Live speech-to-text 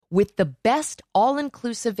With the best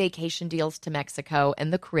all-inclusive vacation deals to Mexico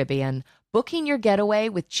and the Caribbean, booking your getaway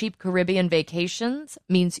with Cheap Caribbean Vacations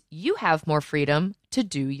means you have more freedom to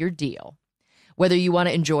do your deal. Whether you want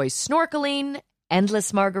to enjoy snorkeling,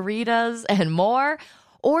 endless margaritas, and more,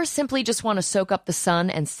 or simply just want to soak up the sun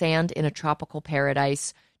and sand in a tropical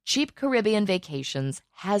paradise, Cheap Caribbean Vacations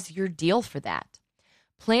has your deal for that.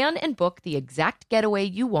 Plan and book the exact getaway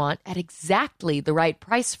you want at exactly the right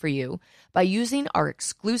price for you by using our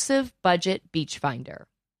exclusive budget beach finder.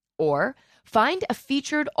 Or find a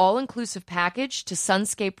featured all-inclusive package to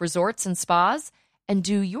Sunscape Resorts and Spas and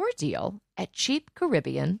do your deal at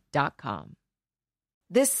cheapcaribbean.com.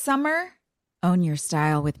 This summer, own your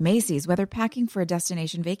style with Macy's. Whether packing for a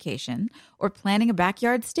destination vacation or planning a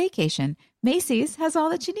backyard staycation, Macy's has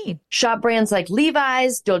all that you need. Shop brands like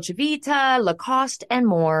Levi's, Dolce Vita, Lacoste, and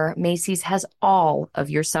more. Macy's has all of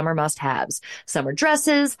your summer must-haves. Summer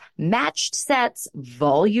dresses, matched sets,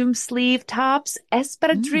 volume sleeve tops,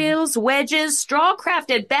 espadrilles, wedges,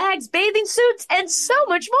 straw-crafted bags, bathing suits, and so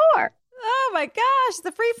much more. Oh my gosh,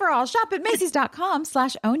 the free-for-all. Shop at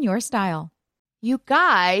Macys.com/ownyourstyle. You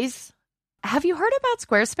guys, have you heard about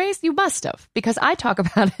Squarespace? You must have, because I talk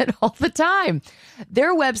about it all the time.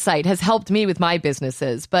 Their website has helped me with my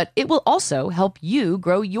businesses, but it will also help you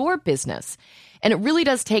grow your business. And it really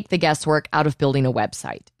does take the guesswork out of building a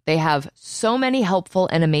website. They have so many helpful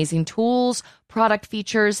and amazing tools, product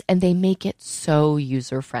features, and they make it so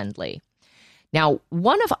user-friendly. Now,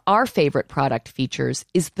 one of our favorite product features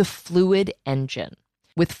is the Fluid Engine.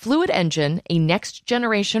 With Fluid Engine, a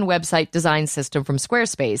next-generation website design system from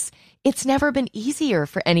Squarespace, it's never been easier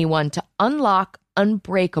for anyone to unlock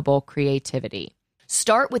unbreakable creativity.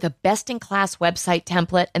 Start with a best-in-class website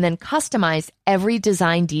template and then customize every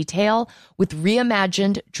design detail with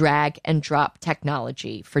reimagined drag-and-drop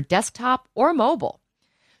technology for desktop or mobile.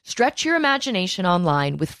 Stretch your imagination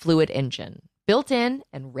online with Fluid Engine, built in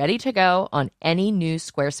and ready to go on any new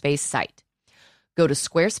Squarespace site. Go to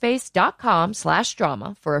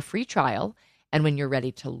squarespace.com/drama for a free trial, and when you're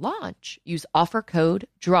ready to launch, use offer code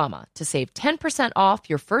DRAMA to save 10% off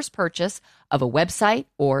your first purchase of a website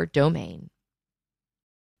or domain.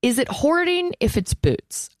 Is it hoarding if it's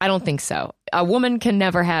boots? I don't think so. A woman can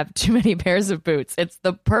never have too many pairs of boots. It's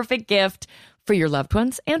the perfect gift for your loved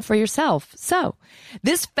ones and for yourself. So,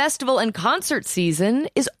 this festival and concert season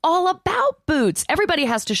is all about boots. Everybody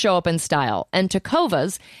has to show up in style, and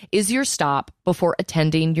Tecovas is your stop before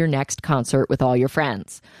attending your next concert with all your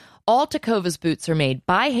friends. All Tecovas boots are made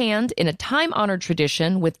by hand in a time-honored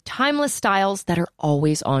tradition with timeless styles that are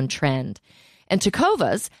always on trend. And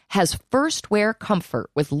Tecovas has first wear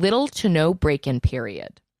comfort with little to no break-in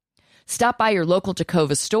period. Stop by your local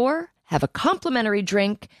Tecovas store, have a complimentary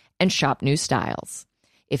drink, and shop new styles.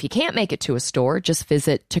 If you can't make it to a store, just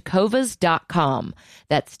visit tecovas.com.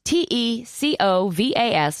 That's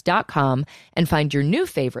TECOVAS.com and find your new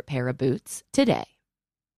favorite pair of boots today.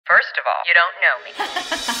 First of all, you don't know me.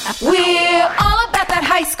 We're all about that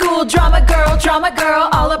high school drama girl,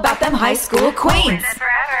 all about them high school queens.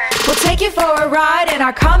 We'll take you for a ride in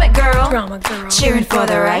our comic girl, Drama girl, cheering for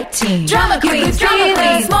the right team. Drama queens,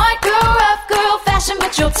 smart girl, rough girl, fashion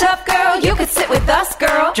but you're tough girl. You could sit with us,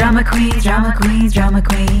 girl. Drama queens, drama queens, drama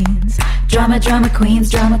queens. Drama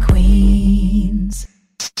queens, drama queens.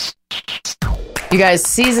 You guys,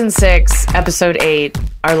 season 6, episode 8,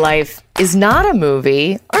 Our Life is Not a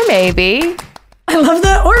Movie, or maybe. I love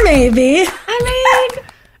that, or maybe. I mean,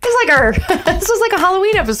 this was like a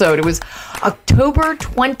Halloween episode. It was October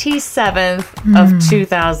 27th of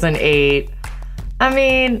 2008. I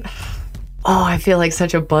mean, I feel like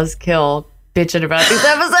such a buzzkill bitching about these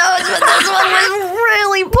episodes, but this one was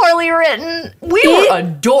really poorly written. We were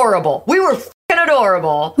adorable. We were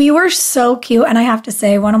adorable. We were so cute. And I have to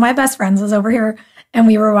say, one of my best friends was over here and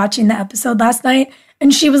we were watching the episode last night.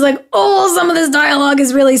 And she was like, some of this dialogue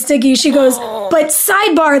is really sticky. She goes, but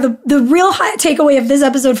sidebar, the real hot takeaway of this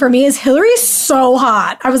episode for me is Hillary's so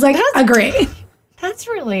hot. I was like, agree. That's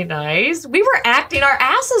really nice. We were acting our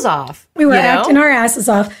asses off. Acting our asses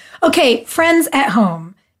off. Okay, friends at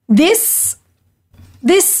home. This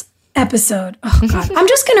episode, oh God, I'm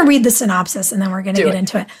just going to read the synopsis and then we're going to get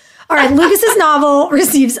into it. All right, Lucas's novel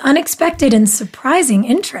receives unexpected and surprising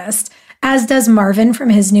interest, as does Marvin from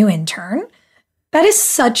his new intern. That is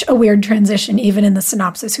such a weird transition, even in the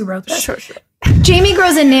synopsis who wrote this. Sure. Jamie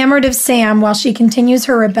grows enamored of Sam while she continues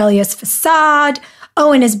her rebellious facade.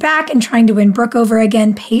 Owen is back and trying to win Brooke over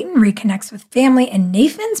again. Peyton reconnects with family, and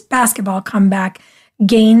Nathan's basketball comeback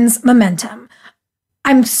gains momentum.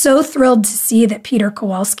 I'm so thrilled to see that Peter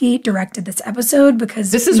Kowalski directed this episode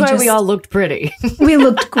because this is why we all looked pretty. We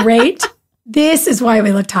looked great. This is why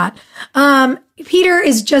we looked hot. Peter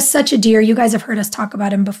is just such a dear. You guys have heard us talk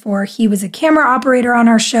about him before. He was a camera operator on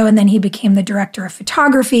our show, and then he became the director of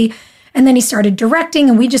photography, and then he started directing,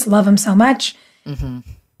 and we just love him so much. Mm-hmm.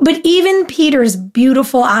 But even Peter's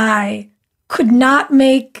beautiful eye could not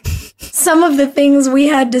make some of the things we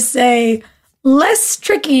had to say less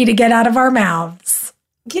tricky to get out of our mouths.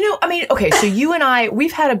 You know, I mean, okay, so you and I,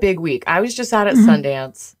 we've had a big week. I was just out at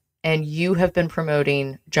Sundance, and you have been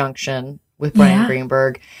promoting Junction with Brian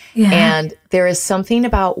Greenberg. Yeah. And there is something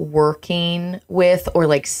about working with or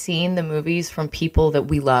like seeing the movies from people that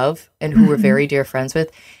we love and who we're very dear friends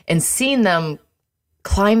with, and seeing them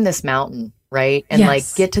climb this mountain, right? And like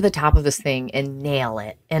get to the top of this thing and nail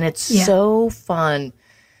it. And it's so fun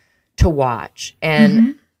to watch.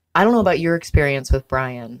 And I don't know about your experience with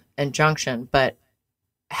Brian and Junction, but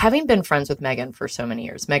having been friends with Megan for so many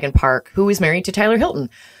years, Megan Park, who is married to Tyler Hilton.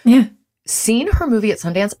 Yeah. Seeing her movie at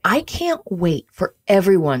Sundance, I can't wait for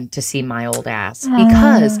everyone to see My Old Ass,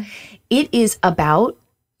 because it is about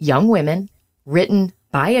young women, written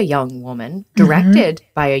by a young woman, directed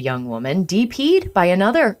by a young woman, DP'd by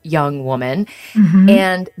another young woman.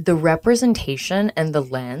 And the representation and the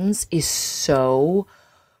lens is so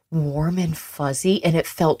warm and fuzzy, and it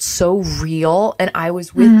felt so real. And I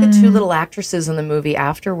was with the two little actresses in the movie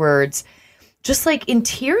afterwards, just like in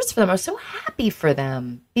tears for them. I was so happy for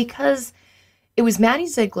them, because it was Maddie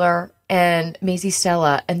Ziegler and Maisie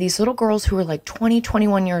Stella, and these little girls who were like 20,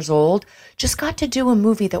 21 years old just got to do a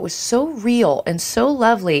movie that was so real and so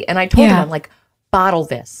lovely. And I told them, I'm like, bottle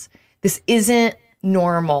this. This isn't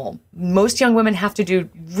normal. Most young women have to do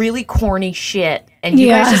really corny shit, and you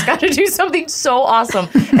guys just got to do something so awesome.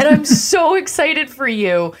 And I'm so excited for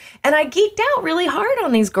you. And I geeked out really hard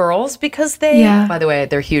on these girls because they, by the way,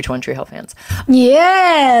 they're huge One Tree Hill fans.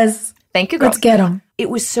 Yes. Thank you, girls. Let's get them. It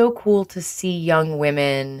was so cool to see young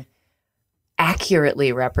women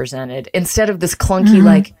accurately represented instead of this clunky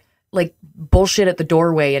like bullshit at the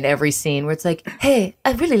doorway in every scene where it's like, hey,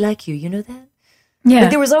 I really like you. You know that? Yeah. Like,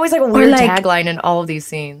 there was always like a weird tagline in all of these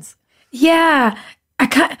scenes. Yeah. I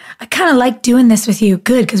kind of like doing this with you.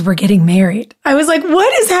 Good, because we're getting married. I was like,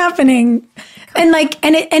 what is happening? And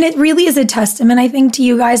it really is a testament, I think, to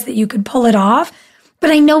you guys that you could pull it off. But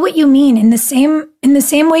I know what you mean. In the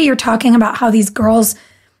same way you're talking about how these girls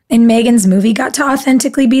in Megan's movie got to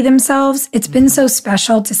authentically be themselves, it's been so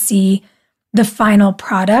special to see the final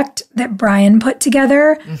product that Brian put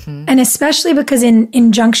together. And especially because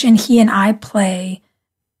in Junction, he and I play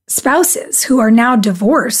spouses who are now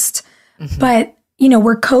divorced. But, you know,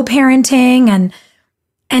 we're co-parenting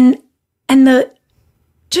and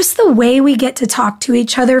the way we get to talk to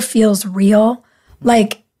each other feels real.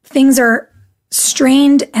 Like things are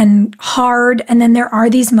strained and hard. And then there are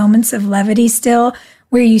these moments of levity still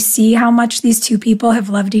where you see how much these two people have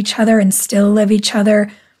loved each other and still love each other.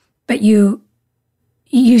 But you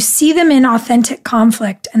see them in authentic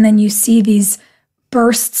conflict, and then you see these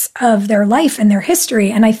bursts of their life and their history.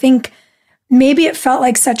 And I think maybe it felt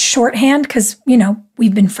like such shorthand because, you know,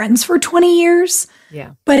 we've been friends for 20 years.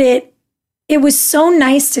 Yeah. But it was so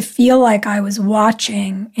nice to feel like I was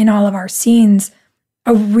watching in all of our scenes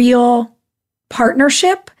a real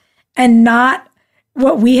partnership and not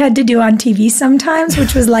what we had to do on TV sometimes,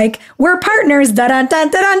 which was like, we're partners,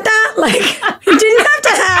 da-da-da-da-da-da. Like, we didn't have to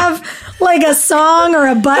have like a song or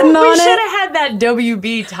a button on it. We should have had that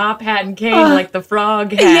WB top hat and cane, like the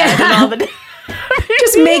frog hat and all the...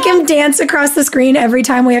 Just make him dance across the screen every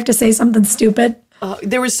time we have to say something stupid.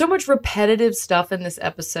 There was so much repetitive stuff in this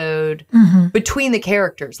episode between the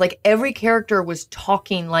characters. Like, every character was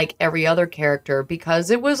talking like every other character because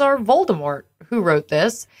it was our Voldemort who wrote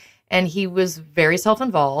this. And he was very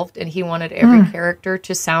self-involved, and he wanted every character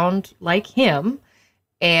to sound like him.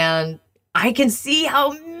 And I can see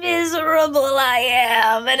how miserable I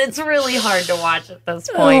am, and it's really hard to watch at this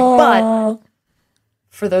point. But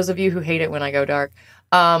for those of you who hate it when I go dark,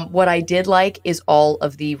 what I did like is all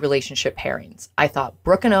of the relationship pairings. I thought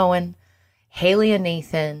Brooke and Owen, Haley and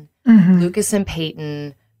Nathan, Lucas and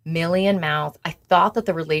Peyton, Millie and Mouth. I thought that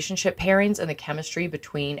the relationship pairings and the chemistry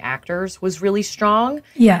between actors was really strong.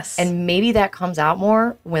 Yes. And maybe that comes out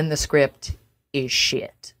more when the script is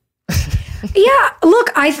shit. Yeah. Look,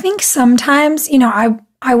 I think sometimes, you know,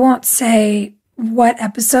 I won't say what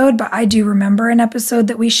episode, but I do remember an episode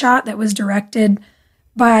that we shot that was directed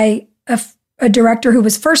by a director who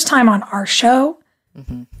was first time on our show,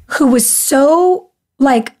 who was so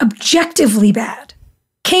like objectively bad.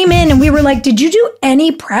 Came in and we were like, did you do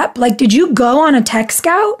any prep? Like, did you go on a tech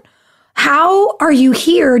scout? How are you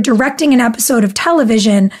here directing an episode of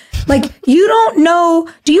television? Like, you don't know,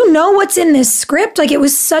 do you know what's in this script? Like, it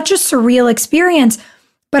was such a surreal experience.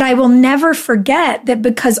 But I will never forget that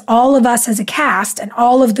because all of us as a cast and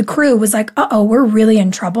all of the crew was like, uh-oh, we're really in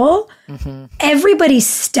trouble. Mm-hmm. Everybody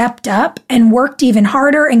stepped up and worked even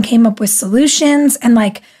harder and came up with solutions. And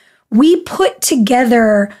like, we put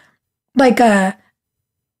together like a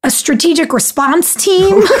strategic response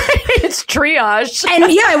team. It's triage.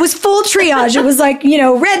 And yeah, it was full triage. It was like,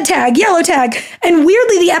 red tag, yellow tag. And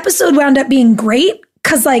weirdly, the episode wound up being great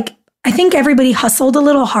because like, I think everybody hustled a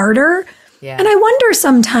little harder. Yeah. And I wonder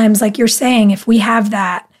sometimes, like you're saying, if we have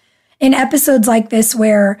that in episodes like this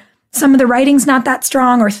where some of the writing's not that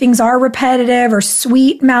strong or things are repetitive or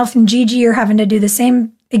Sweet, Mouth, and Gigi are having to do the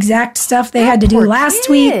same exact stuff they had to do last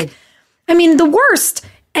week. I mean, the worst.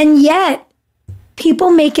 And yet people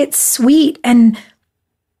make it sweet and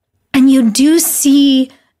you do see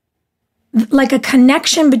like a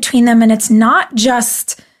connection between them, and it's not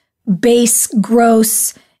just base,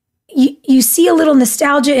 gross. You see a little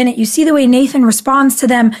nostalgia in it. You see the way Nathan responds to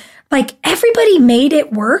them. Like everybody made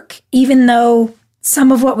it work, even though some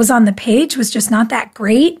of what was on the page was just not that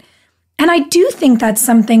great. And I do think that's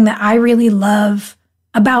something that I really love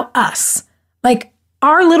about us. Like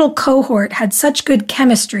our little cohort had such good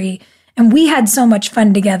chemistry and we had so much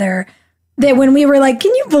fun together that when we were like,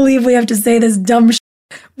 can you believe we have to say this dumb shit?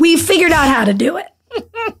 We figured out how to do it.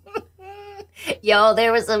 Yo,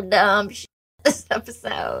 there was some dumb shit this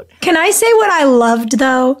episode. Can I say what I loved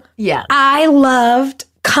though? Yeah. I loved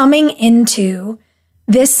coming into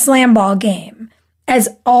this slam ball game as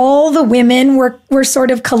all the women were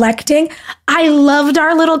sort of collecting. I loved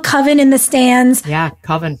our little coven in the stands. Yeah,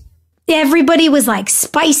 coven. Everybody was like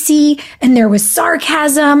spicy and there was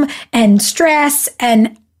sarcasm and stress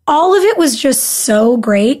and all of it was just so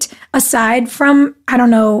great. Aside from, I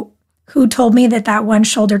don't know who told me that one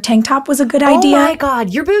shoulder tank top was a good idea. Oh my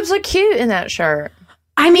God, your boobs look cute in that shirt.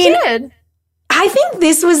 I mean, I think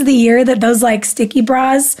this was the year that those like sticky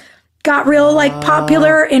bras got real like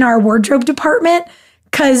popular in our wardrobe department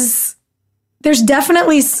because there's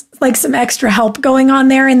definitely like some extra help going on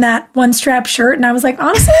there in that one strap shirt. And I was like,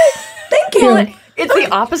 honestly, thank you. Well, it's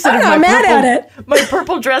the opposite of my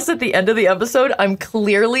purple dress at the end of the episode. I'm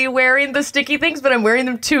clearly wearing the sticky things, but I'm wearing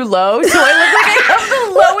them too low. So I look like I have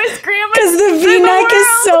the lowest grandma. Because the V-neck is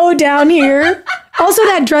so down here. Also,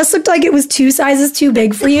 that dress looked like it was 2 sizes too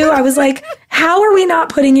big for you. I was like, how are we not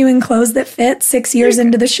putting you in clothes that fit 6 years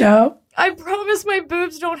into the show? I promise my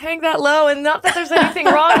boobs don't hang that low. And not that there's anything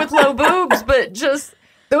wrong with low boobs, but just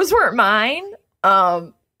those weren't mine.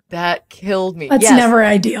 That killed me. That's never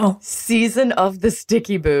ideal. Season of the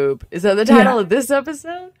Sticky Boob. Is that the title of this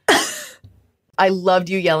episode? I loved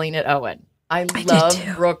you yelling at Owen. I loved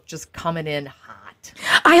Brooke just coming in hot.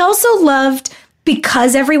 I also loved,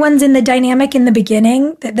 because everyone's in the dynamic in the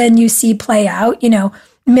beginning that then you see play out,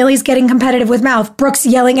 Millie's getting competitive with Mouth, Brooke's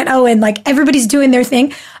yelling at Owen, like everybody's doing their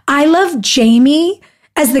thing. I love Jamie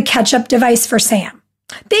as the catch-up device for Sam.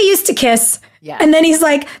 They used to kiss. Yeah. And then he's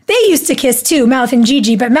like, they used to kiss too, Mouth and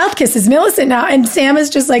Gigi, but Mouth kisses Millicent now. And Sam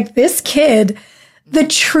is just like, this kid, the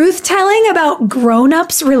truth telling about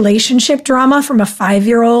grown-ups relationship drama from a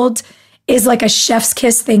 5-year-old is like a chef's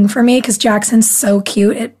kiss thing for me because Jackson's so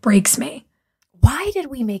cute. It breaks me. Why did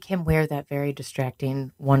we make him wear that very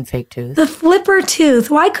distracting one fake tooth? The flipper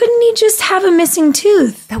tooth. Why couldn't he just have a missing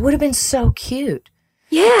tooth? That would have been so cute.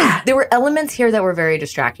 Yeah. There were elements here that were very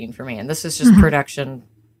distracting for me. And this is just production,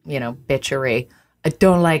 bitchery. I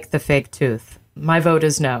don't like the fake tooth. My vote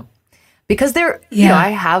is no. Because I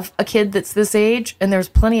have a kid that's this age, and there's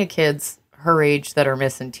plenty of kids her age that are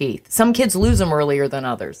missing teeth. Some kids lose them earlier than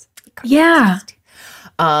others. Yeah.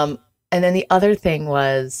 And then the other thing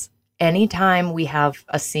was, anytime we have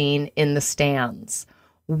a scene in the stands,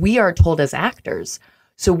 we are told as actors,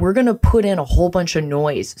 so we're going to put in a whole bunch of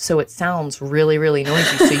noise so it sounds really, really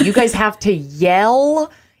noisy. So you guys have to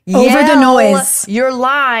yell over the noise your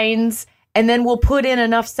lines, and then we'll put in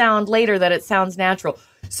enough sound later that it sounds natural.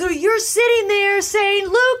 So you're sitting there saying,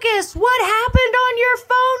 Lucas, what happened on your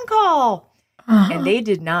phone call? Uh-huh. And they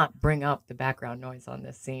did not bring up the background noise on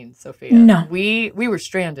this scene, Sophia. No. We were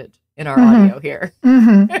stranded in our audio here.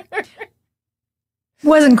 Mm-hmm.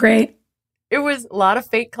 Wasn't great. It was a lot of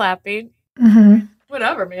fake clapping. Mm-hmm.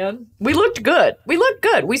 Whatever, man. We looked good.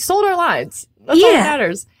 We sold our lines. That's all that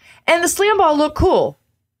matters. And the slam ball looked cool.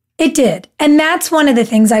 It did. And that's one of the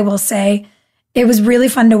things I will say. It was really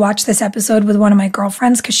fun to watch this episode with one of my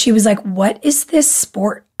girlfriends because she was like, what is this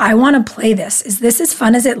sport? I want to play this. Is this as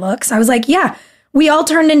fun as it looks? I was like, yeah. We all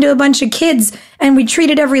turned into a bunch of kids and we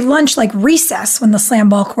treated every lunch like recess when the slam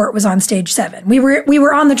ball court was on stage 7. We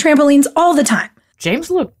were on the trampolines all the time. James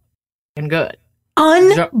looked good.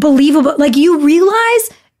 Unbelievable. Like, you realize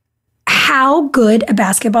how good a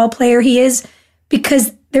basketball player he is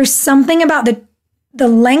because there's something about the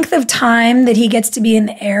length of time that he gets to be in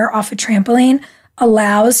the air off a trampoline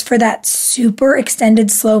allows for that super extended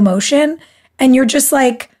slow motion. And you're just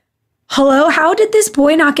like, hello, how did this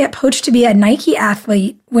boy not get poached to be a Nike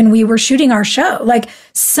athlete when we were shooting our show? Like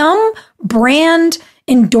some brand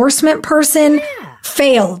endorsement person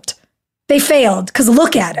failed. They failed because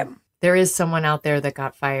look at him. There is someone out there that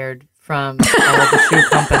got fired from all of the shoe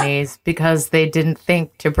companies because they didn't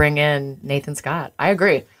think to bring in Nathan Scott. I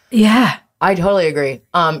agree. Yeah. I totally agree.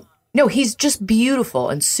 No, he's just beautiful.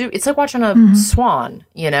 And it's like watching a swan,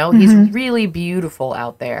 you know? He's really beautiful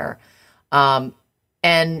out there. And,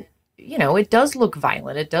 you know, it does look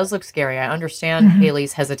violent. It does look scary. I understand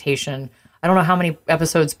Haley's hesitation. I don't know how many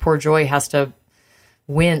episodes poor Joy has to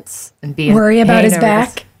wince and be worry about his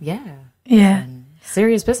back. Yeah. Yeah. And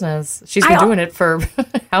serious business. She's been doing it for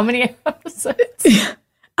how many episodes?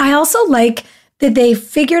 I also like that they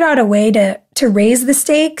figured out a way to raise the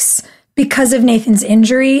stakes because of Nathan's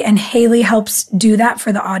injury, and Haley helps do that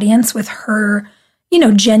for the audience with her, you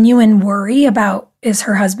know, genuine worry about is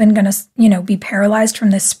her husband going to, you know, be paralyzed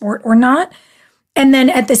from this sport or not? And then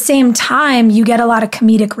at the same time, you get a lot of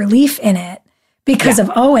comedic relief in it because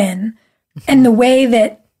of Owen and the way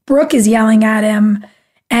that Brooke is yelling at him,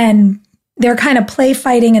 and they're kind of play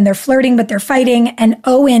fighting and they're flirting, but they're fighting. And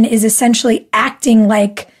Owen is essentially acting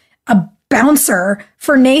like a bouncer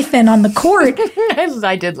for Nathan on the court.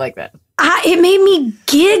 I did like that. It made me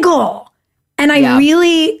giggle. And I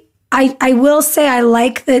really, I will say I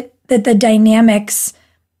like that the dynamics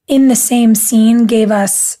in the same scene gave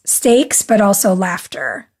us stakes, but also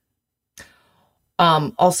laughter.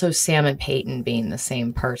 Also Sam and Peyton being the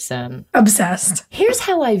same person. Obsessed. Here's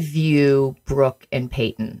how I view Brooke and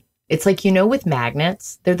Peyton. It's like, you know, with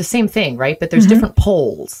magnets, they're the same thing, right? But there's different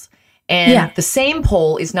poles. And the same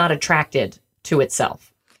pole is not attracted to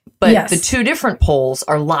itself. But the two different poles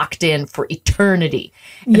are locked in for eternity.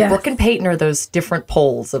 And Brooke and Peyton are those different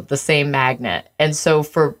poles of the same magnet. And so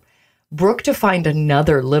for Brooke to find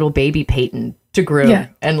another little baby Peyton to groom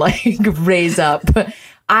and like raise up,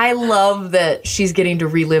 I love that she's getting to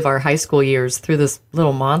relive our high school years through this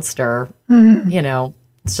little monster. You know,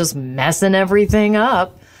 it's just messing everything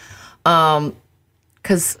up.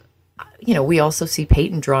 Because, you know, we also see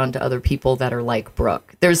Peyton drawn to other people that are like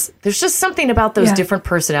Brooke. There's just something about those different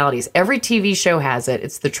personalities. Every TV show has it.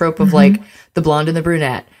 It's the trope of like the blonde and the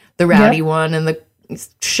brunette, the rowdy one and the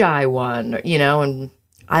shy one, you know, and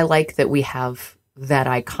I like that we have that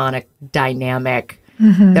iconic dynamic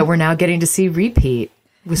that we're now getting to see repeat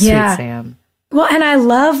with Sweet Sam. Well, and I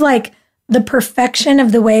love like the perfection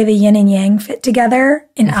of the way the yin and yang fit together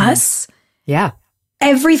in us. Yeah.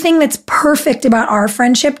 Everything that's perfect about our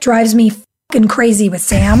friendship drives me fucking crazy with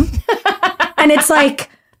Sam. And it's like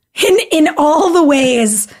in all the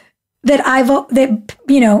ways that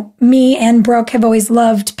you know, me and Brooke have always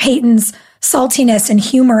loved Peyton's saltiness and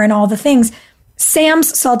humor and all the things.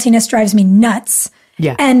 Sam's saltiness drives me nuts.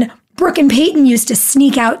 Yeah. And Brooke and Peyton used to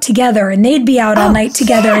sneak out together and they'd be out all night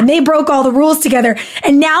together and they broke all the rules together.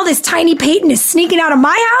 And now this tiny Peyton is sneaking out of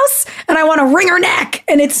my house and I want to wring her neck.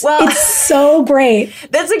 And it's so great.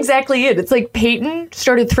 That's exactly it. It's like Peyton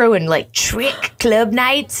started throwing like trick club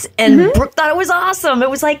nights and Brooke thought it was awesome. It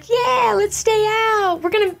was like, yeah, let's stay out. We're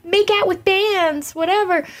going to make out with bands,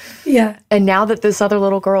 whatever. Yeah. And now that this other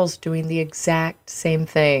little girl's doing the exact same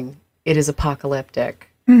thing, it is apocalyptic.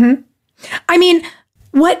 I mean,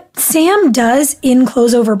 what Sam does in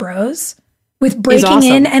Clothes Over Bros with breaking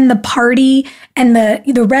awesome. in and the party and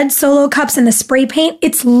the red Solo cups and the spray paint,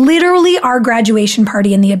 it's literally our graduation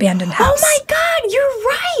party in the abandoned house. Oh my God, you're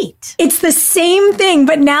right. It's the same thing,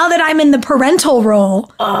 but now that I'm in the parental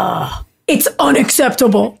role, it's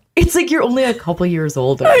unacceptable. It's like you're only a couple years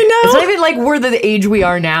older. I know. It's not even like we're the age we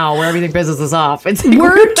are now where everything pisses us off. It's like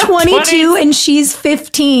we're 22 and she's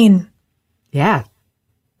 15. Yeah.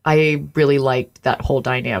 I really liked that whole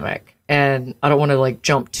dynamic, and I don't want to like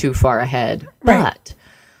jump too far ahead, but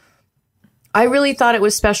I really thought it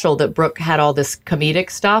was special that Brooke had all this comedic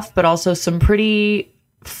stuff, but also some pretty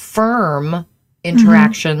firm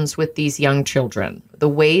interactions with these young children. The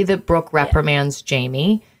way that Brooke reprimands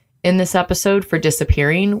Jamie in this episode for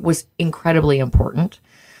disappearing was incredibly important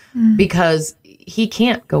because he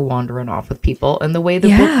can't go wandering off with people, and the way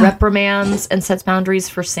that Brooke reprimands and sets boundaries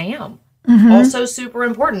for Sam. Also super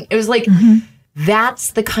important. It was like,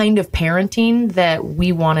 that's the kind of parenting that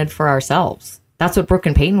we wanted for ourselves. That's what Brooke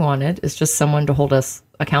and Peyton wanted, is just someone to hold us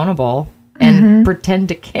accountable and pretend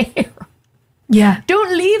to care. Yeah.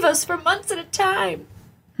 Don't leave us for months at a time.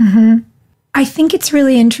 I think it's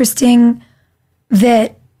really interesting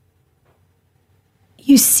that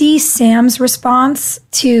you see Sam's response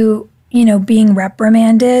to being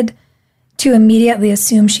reprimanded to immediately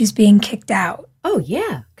assume she's being kicked out. Oh,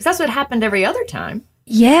 yeah, because that's what happened every other time.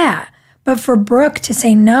 Yeah, but for Brooke to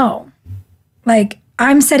say no, like,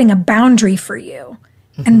 I'm setting a boundary for you,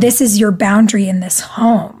 and this is your boundary in this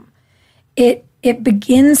home. It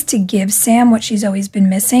begins to give Sam what she's always been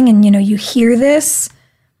missing, and, you hear this.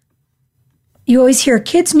 You always hear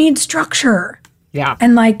kids need structure. Yeah.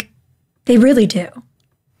 And, like, they really do.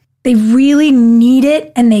 They really need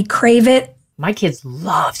it, and they crave it. My kids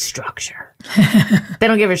love structure. They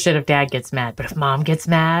don't give a shit if dad gets mad, but if mom gets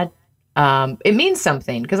mad, it means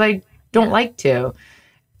something because I don't like to.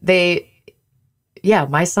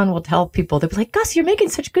 My son will tell people, they'll be like, Gus, you're making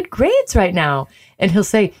such good grades right now. And he'll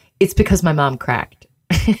say, it's because my mom cracked.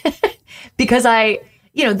 Because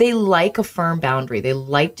they like a firm boundary. They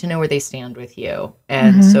like to know where they stand with you.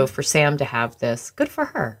 And so for Sam to have this, good for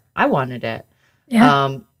her. I wanted it.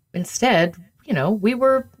 Yeah. Instead, we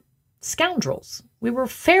were scoundrels. We were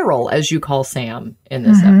feral, as you call Sam in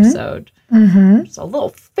this episode. Just a little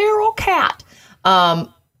feral cat.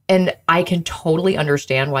 And I can totally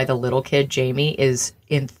understand why the little kid, Jamie, is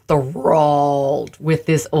enthralled with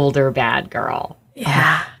this older bad girl.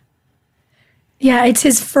 Yeah. Yeah, it's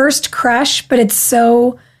his first crush, but it's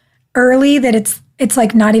so early that it's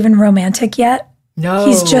like not even romantic yet. No.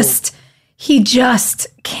 He's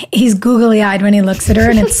googly-eyed when he looks at her,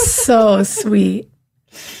 and it's so sweet.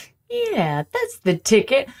 Yeah, that's the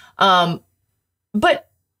ticket. But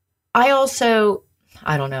I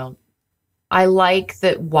don't know. I like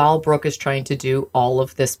that while Brooke is trying to do all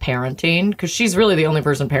of this parenting, because she's really the only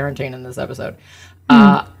person parenting in this episode,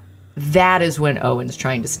 that is when Owen's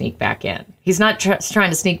trying to sneak back in. He's not trying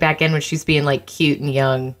to sneak back in when she's being like cute and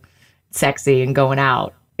young, sexy, and going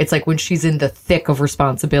out. It's like when she's in the thick of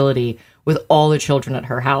responsibility with all the children at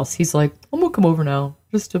her house. He's like, I'm going to come over now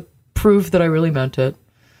just to prove that I really meant it.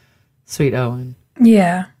 Sweet Owen.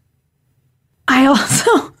 Yeah. I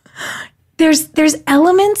also, there's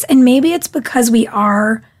elements, and maybe it's because we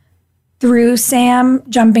are through Sam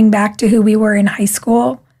jumping back to who we were in high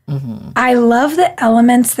school. I love the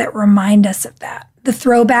elements that remind us of that. The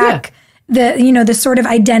throwback, the sort of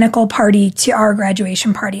identical party to our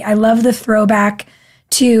graduation party. I love the throwback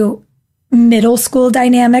to middle school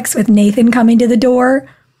dynamics with Nathan coming to the door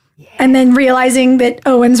and then realizing that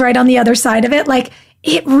Owen's right on the other side of it. Like,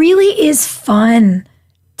 it really is fun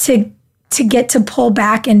to get to pull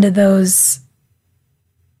back into those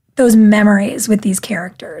memories with these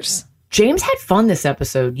characters. James had fun this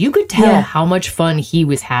episode. You could tell how much fun he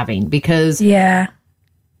was having because in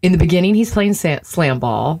the beginning he's playing slam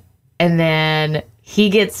ball, and then he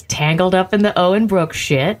gets tangled up in the Owen Brooke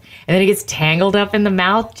shit, and then he gets tangled up in the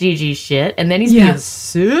mouth Gigi shit, and then he's being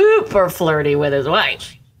super flirty with his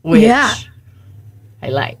wife, which I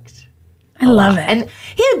liked. I love it. And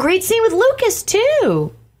he had a great scene with Lucas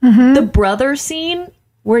too. The brother scene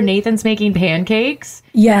where Nathan's making pancakes.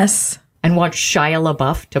 Yes. And watch Shia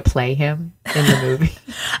LaBeouf to play him in the movie.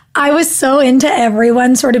 I was so into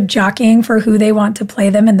everyone sort of jockeying for who they want to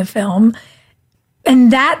play them in the film.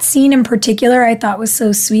 And that scene in particular I thought was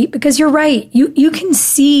so sweet because you're right. You can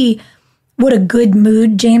see what a good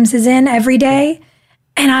mood James is in every day.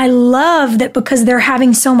 And I love that because they're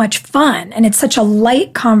having so much fun and it's such a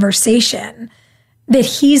light conversation that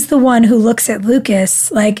he's the one who looks at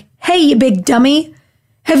Lucas like, hey, you big dummy,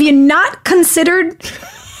 have you not considered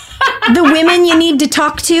the women you need to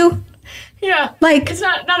talk to? Yeah. Like, it's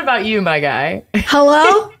not about you, my guy.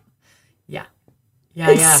 Hello?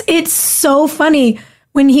 Yeah. It's so funny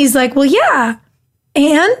when he's like, well, yeah.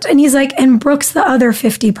 And he's like, and Brooke's the other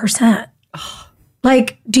 50%.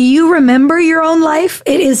 Like, do you remember your own life?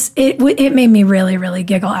 It made me really, really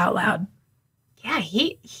giggle out loud. Yeah,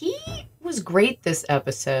 he was great this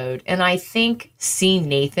episode. And I think seeing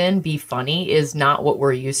Nathan be funny is not what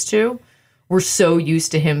we're used to. We're so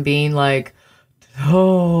used to him being like,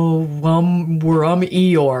 oh, I'm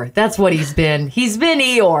Eeyore. That's what he's been. He's been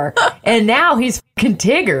Eeyore. And now he's fucking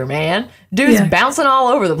Tigger, man. Dude's bouncing all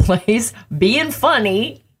over the place, being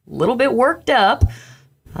funny, a little bit worked up.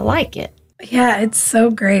 I like it. Yeah, it's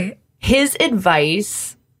so great. His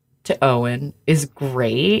advice to Owen is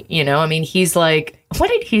great. I mean, he's like, what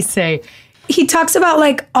did he say? He talks about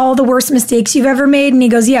like all the worst mistakes you've ever made. And he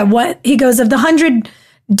goes, yeah, what? He goes, of the 100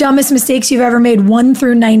 dumbest mistakes you've ever made, 1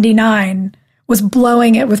 through 99 was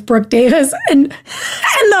blowing it with Brooke Davis. And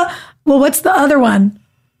what's the other one?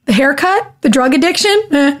 The haircut? The drug addiction?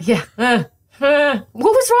 Yeah. What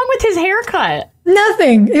was wrong with his haircut?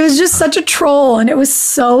 Nothing. It was just such a troll, and it was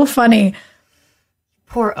so funny.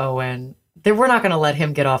 Poor Owen. We're not going to let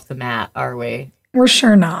him get off the mat, are we? We're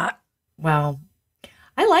sure not. Well,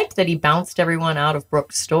 I liked that he bounced everyone out of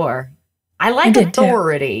Brooke's store. I like did too.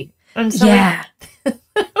 authority. And so Yeah.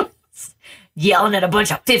 yelling at a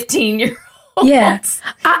bunch of 15-year-olds. Yeah.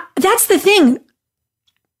 That's the thing.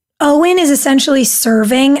 Owen is essentially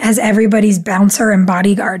serving as everybody's bouncer and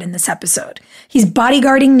bodyguard in this episode. He's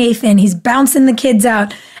bodyguarding Nathan. He's bouncing the kids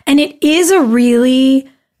out. And it is a really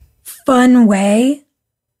fun way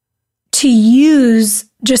to use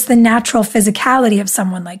just the natural physicality of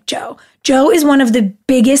someone like Joe. Joe is one of the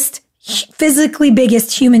physically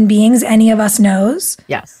biggest human beings any of us knows.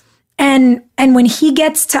 Yes. And when he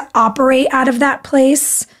gets to operate out of that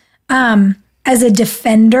place as a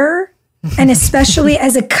defender, and especially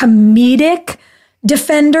as a comedic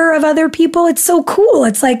defender of other people, it's so cool.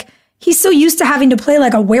 It's like he's so used to having to play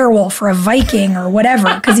like a werewolf or a Viking or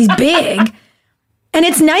whatever because he's big. And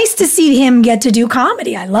it's nice to see him get to do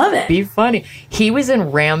comedy. I love it. Be funny. He was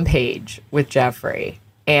in Rampage with Jeffrey,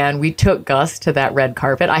 and we took Gus to that red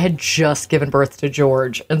carpet. I had just given birth to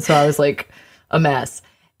George, and so I was like a mess.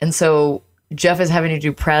 And so Jeff is having to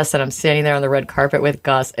do press, and I'm standing there on the red carpet with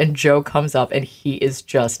Gus, and Joe comes up, and he is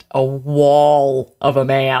just a wall of a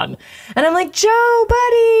man. And I'm like, Joe,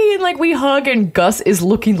 buddy! And like we hug, and Gus is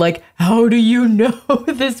looking like, how do you know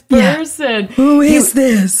this person? Yeah. Who is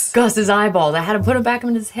this? Gus is eyeballs. I had to put him back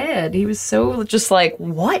in his head. He was so just like,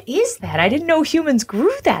 what is that? I didn't know humans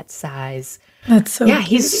grew that size. That's so Yeah, cute.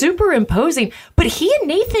 he's super imposing. But he and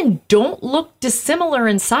Nathan don't look dissimilar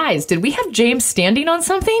in size. Did we have James standing on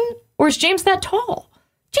something? Or is James that tall?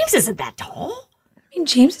 James isn't that tall. I mean,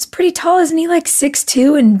 James is pretty tall, isn't he? Like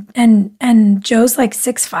 6'2", and Joe's like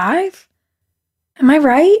 6'5". Am I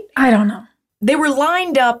right? I don't know. They were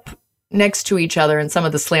lined up next to each other in some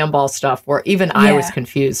of the slam ball stuff where even I was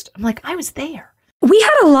confused. I'm like, I was there. We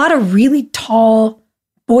had a lot of really tall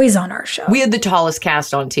boys on our show. We had the tallest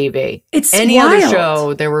cast on TV. It's Any wild. other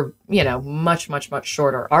show, they were, much, much, much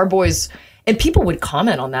shorter. Our boys, and people would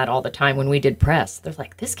comment on that all the time when we did press. They're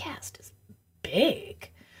like, this cast is big.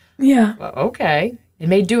 Yeah. Well, okay. It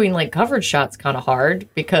made doing like coverage shots kind of hard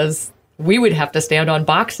because we would have to stand on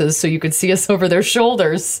boxes so you could see us over their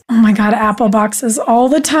shoulders. Oh my God, Apple boxes all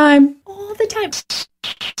the time. All the time.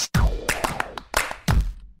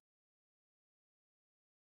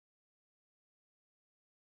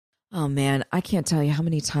 Oh man, I can't tell you how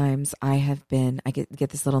many times I get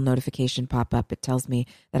this little notification pop up. It tells me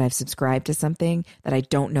that I've subscribed to something that I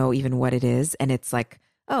don't know even what it is. And it's like,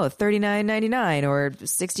 oh, $39.99 or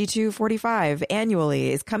 $62.45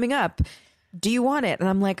 annually is coming up. Do you want it? And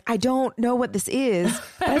I'm like, I don't know what this is.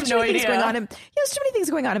 But I have no idea. There's too many things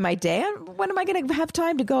going on in my day. When am I going to have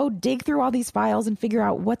time to go dig through all these files and figure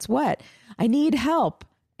out what's what? I need help.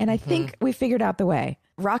 And I think we figured out the way.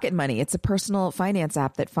 Rocket Money, it's a personal finance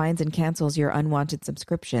app that finds and cancels your unwanted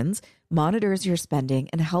subscriptions, monitors your spending,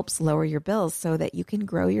 and helps lower your bills so that you can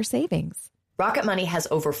grow your savings. Rocket Money has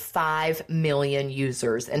over 5 million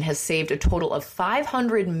users and has saved a total of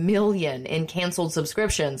 $500 million in canceled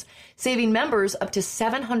subscriptions, saving members up to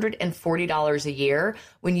 $740 a year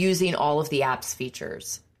when using all of the app's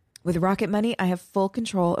features. With Rocket Money, I have full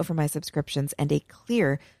control over my subscriptions and a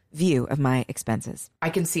clear view of my expenses. I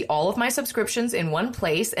can see all of my subscriptions in one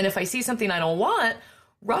place, and if I see something I don't want,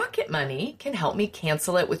 Rocket Money can help me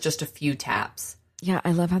cancel it with just a few taps. Yeah,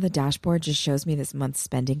 I love how the dashboard just shows me this month's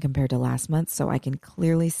spending compared to last month, so I can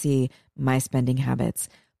clearly see my spending habits.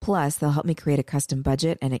 Plus, they'll help me create a custom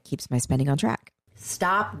budget, and it keeps my spending on track.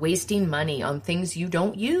 Stop wasting money on things you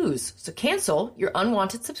don't use. So cancel your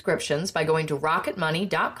unwanted subscriptions by going to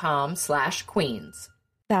rocketmoney.com/queens.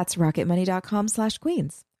 That's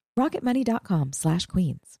rocketmoney.com/queens.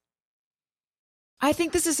 rocketmoney.com/queens. I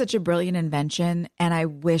think this is such a brilliant invention, and I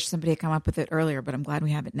wish somebody had come up with it earlier, but I'm glad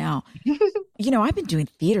we have it now. I've been doing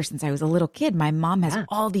theater since I was a little kid. My mom has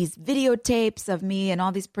all these videotapes of me and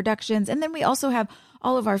all these productions, and then we also have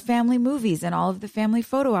all of our family movies and all of the family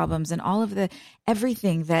photo albums and all of the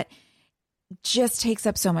everything that just takes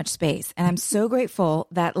up so much space. And I'm so grateful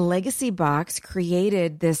that Legacy Box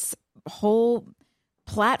created this whole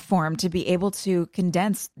platform to be able to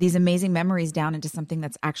condense these amazing memories down into something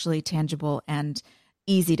that's actually tangible and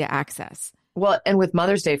easy to access. Well, and with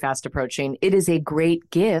Mother's Day fast approaching, it is a great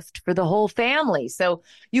gift for the whole family. So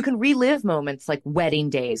you can relive moments like wedding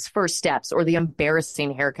days, first steps, or the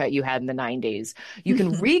embarrassing haircut you had in the 90s. You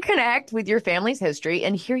can reconnect with your family's history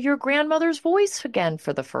and hear your grandmother's voice again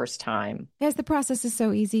for the first time. Guys, the process is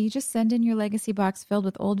so easy. You just send in your Legacy Box filled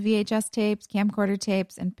with old VHS tapes, camcorder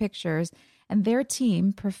tapes, and pictures, and their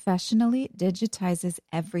team professionally digitizes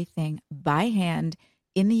everything by hand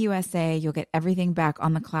in the USA. You'll get everything back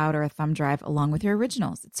on the cloud or a thumb drive along with your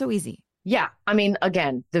originals. It's so easy. Yeah, I mean,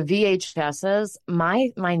 again, the VHSs,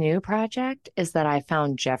 my new project is that I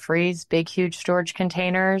found Jeffrey's big, huge storage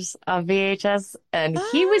containers of VHS, and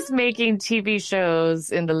he was making TV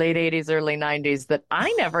shows in the late 80s, early 90s that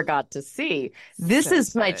I never got to see. This So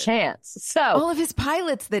is my good. chance. So, All of his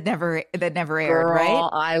pilots that never aired, girl, right?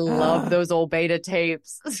 I love those old beta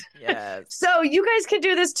tapes. Yes. So you guys can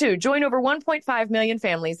do this too. Join over 1.5 million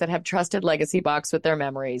families that have trusted Legacy Box with their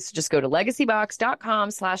memories. Just go to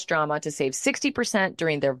legacybox.com/drama to save 60%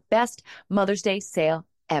 during their best Mother's Day sale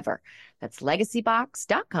ever. That's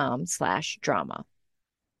legacybox.com/drama.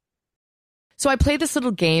 So I play this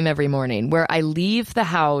little game every morning where I leave the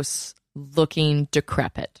house looking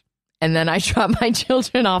decrepit. And then I drop my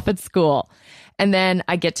children off at school. And then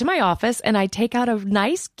I get to my office and I take out a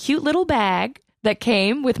nice, cute little bag that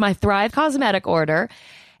came with my Thrive Cosmetic order.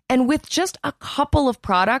 And with just a couple of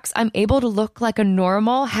products, I'm able to look like a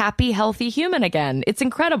normal, happy, healthy human again. It's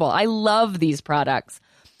incredible. I love these products.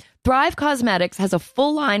 Thrive Cosmetics has a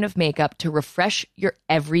full line of makeup to refresh your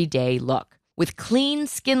everyday look. With clean,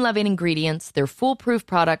 skin-loving ingredients, their foolproof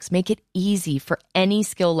products make it easy for any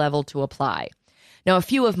skill level to apply. Now, a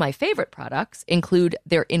few of my favorite products include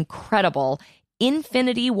their incredible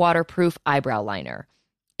Infinity Waterproof Eyebrow Liner.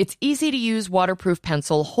 Its easy-to-use waterproof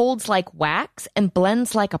pencil holds like wax and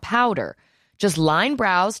blends like a powder. Just line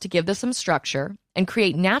brows to give them some structure and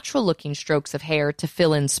create natural-looking strokes of hair to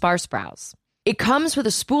fill in sparse brows. It comes with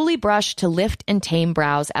a spoolie brush to lift and tame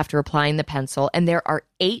brows after applying the pencil, and there are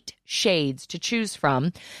 8 shades to choose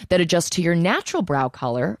from that adjust to your natural brow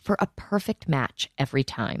color for a perfect match every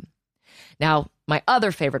time. Now, my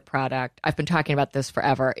other favorite product, I've been talking about this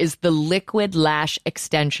forever, is the Liquid Lash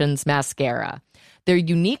Extensions Mascara. Their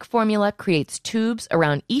unique formula creates tubes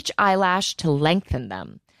around each eyelash to lengthen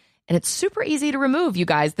them. And it's super easy to remove, you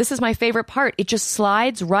guys. This is my favorite part. It just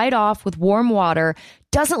slides right off with warm water,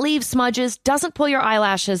 doesn't leave smudges, doesn't pull your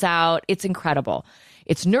eyelashes out. It's incredible.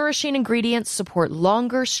 Its nourishing ingredients support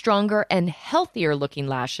longer, stronger, and healthier looking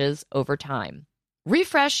lashes over time.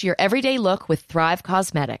 Refresh your everyday look with Thrive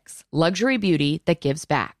Cosmetics, luxury beauty that gives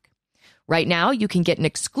back. Right now, you can get an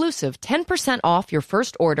exclusive 10% off your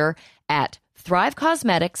first order at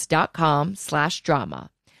thrivecosmetics.com/drama.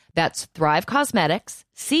 That's Thrive Cosmetics,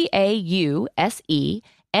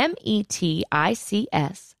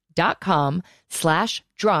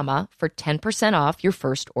 CAUSEMETICS.com/drama for 10% off your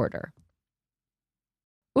first order.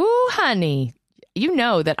 Ooh, honey, you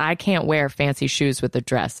know that I can't wear fancy shoes with a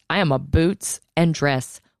dress. I am a boots and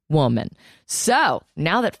dress woman. So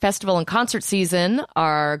now that festival and concert season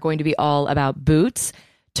are going to be all about boots,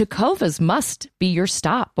 Tecovas must be your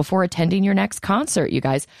stop before attending your next concert, you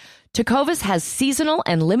guys. Tecovas has seasonal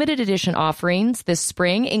and limited edition offerings this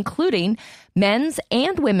spring, including men's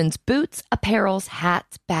and women's boots, apparels,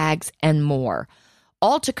 hats, bags, and more.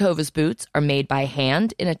 All Tecovas boots are made by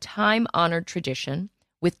hand in a time-honored tradition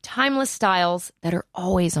with timeless styles that are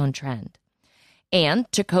always on trend. And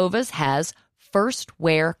Tecovas has first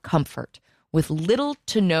wear comfort with little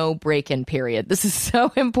to no break-in period. This is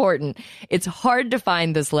so important. It's hard to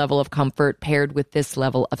find this level of comfort paired with this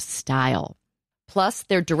level of style. Plus,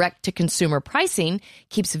 their direct-to-consumer pricing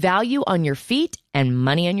keeps value on your feet and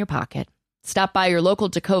money in your pocket. Stop by your local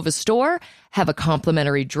Tecovas store, have a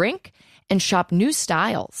complimentary drink, and shop new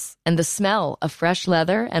styles. And the smell of fresh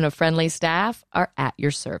leather and a friendly staff are at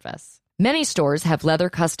your service. Many stores have leather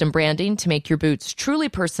custom branding to make your boots truly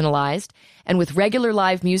personalized. And with regular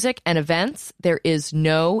live music and events, there is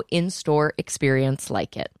no in-store experience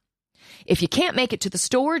like it. If you can't make it to the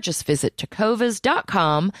store, just visit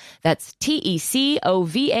tecovas.com. That's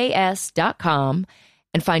TECOVAS.com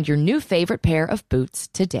and find your new favorite pair of boots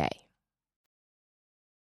today.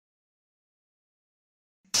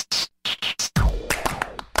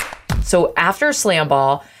 So after Slam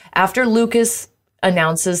Ball, after Lucas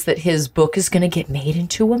announces that his book is going to get made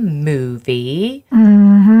into a movie,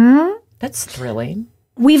 that's thrilling.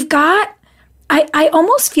 We've got, I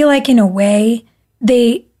almost feel like in a way,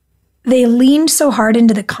 they leaned so hard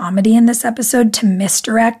into the comedy in this episode to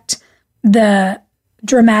misdirect the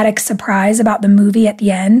dramatic surprise about the movie at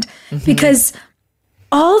the end, because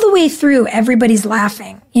all the way through, everybody's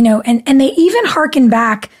laughing, you know, and they even harken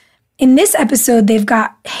back. In this episode, they've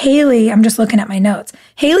got Haley. I'm just looking at my notes.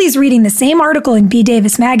 Haley's reading the same article in B.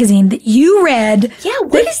 Davis magazine that you read. Yeah,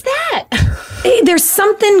 what is that? There's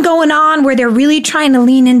something going on where they're really trying to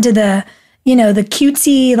lean into the, you know, the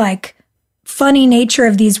cutesy, like, funny nature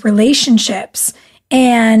of these relationships.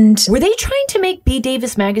 And were they trying to make B.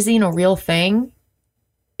 Davis magazine a real thing?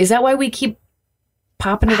 Is that why we keep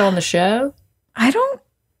popping it on the show? I don't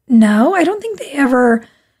know. I don't think they ever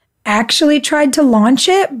actually tried to launch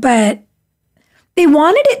it, but they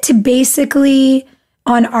wanted it to basically,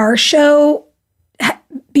 on our show,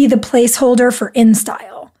 be the placeholder for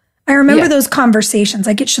InStyle. I remember those conversations.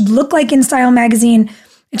 Like, it should look like InStyle magazine.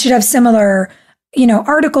 It should have similar,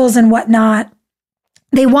 articles and whatnot.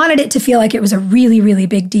 They wanted it to feel like it was a really, really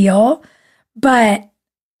big deal. But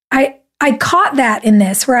I caught that in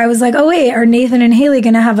this where I was like, oh, wait, are Nathan and Haley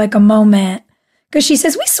going to have like a moment? Because she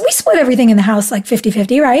says, we split everything in the house like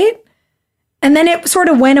 50-50, right? And then it sort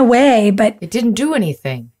of went away, but it didn't do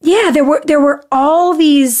anything. Yeah, there were all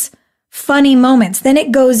these funny moments. Then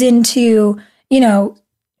it goes into,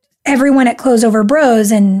 everyone at Clothes Over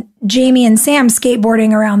Bros and Jamie and Sam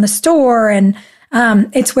skateboarding around the store. And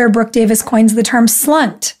it's where Brooke Davis coins the term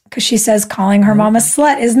slunt because she says calling her mom a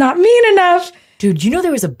slut is not mean enough. Dude,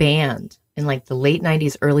 there was a band in like the late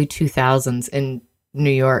 90s, early 2000s in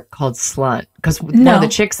New York called Slunt because one of the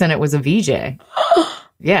chicks in it was a VJ.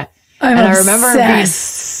 Yeah. I remember being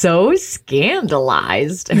so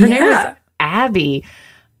scandalized. Her name was Abby.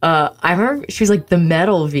 I remember she was like the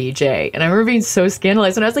metal VJ. And I remember being so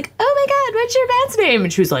scandalized. And I was like, oh my God, what's your band's name?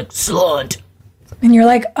 And she was like, Slunt. And you're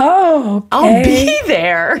like, oh, okay. I'll be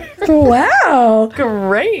there. Wow.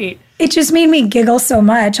 Great. It just made me giggle so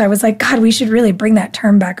much. I was like, God, we should really bring that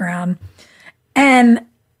term back around. And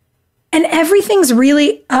everything's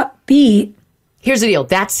really upbeat. Here's the deal.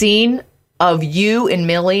 That scene of you and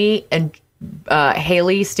Millie and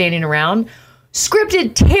Haley standing around,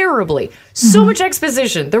 scripted terribly. So much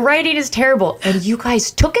exposition. The writing is terrible. And you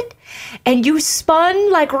guys took it and you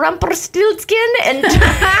spun like Rumpelstiltskin and turned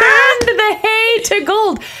the hay to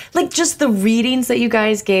gold. Like just the readings that you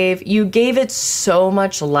guys gave, you gave it so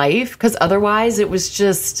much life because otherwise it was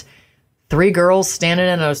just three girls standing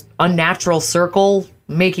in an unnatural circle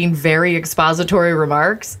making very expository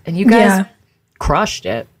remarks. And you guys crushed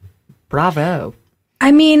it. Bravo.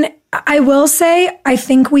 I mean, I will say, I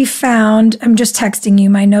think we found, I'm just texting you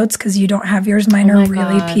my notes because you don't have yours. Mine are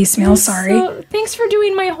really piecemeal. Sorry. Thanks for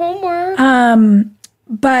doing my homework.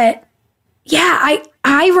 But yeah,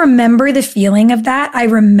 I remember the feeling of that. I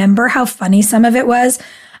remember how funny some of it was.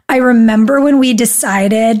 I remember when we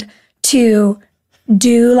decided to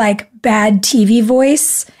do like bad TV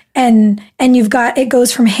voice and you've got, it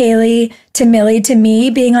goes from Haley to Millie to me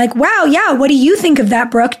being like, wow, yeah, what do you think of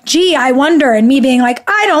that, Brooke? Gee, I wonder. And me being like,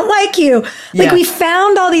 I don't like you. Like we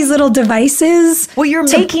found all these little devices. Well, you're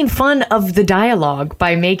making fun of the dialogue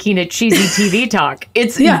by making it cheesy TV talk.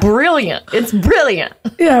 It's brilliant. It's brilliant.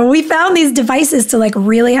 Yeah, we found these devices to like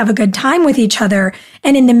really have a good time with each other.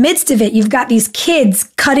 And in the midst of it, you've got these kids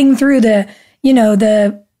cutting through the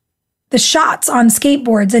shots on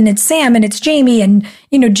skateboards, and it's Sam and it's Jamie, and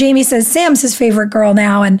Jamie says Sam's his favorite girl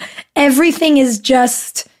now, and everything is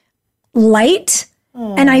just light.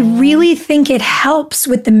 Aww. And I really think it helps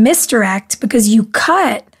with the misdirect because you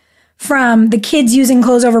cut from the kids using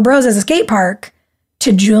Clothes Over Bros as a skate park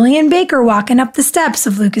to Julian Baker walking up the steps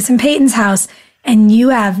of Lucas and Peyton's house, and you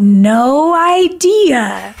have no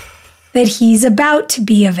idea that he's about to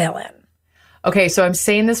be a villain. Okay, so I'm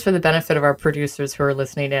saying this for the benefit of our producers who are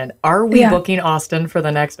listening in. Are we booking Austin for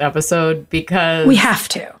the next episode? Because we have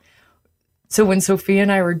to. So when Sophia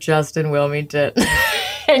and I were just in Wilmington,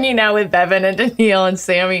 hanging out with Bevan and Danielle and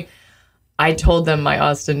Sammy, I told them my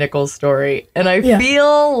Austin Nichols story. And I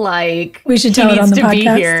feel like we should tell it on the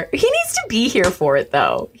podcast. Here. He needs to be here for it,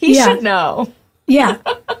 though. He should know. Yeah.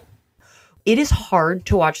 It is hard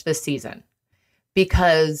to watch this season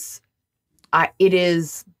because it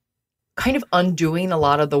is kind of undoing a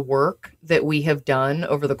lot of the work that we have done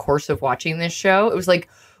over the course of watching this show. It was like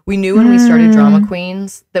we knew when we started Drama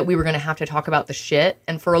Queens that we were going to have to talk about the shit.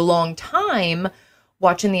 And for a long time,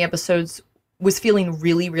 watching the episodes was feeling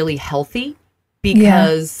really, really healthy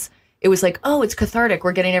because it was like, oh, it's cathartic.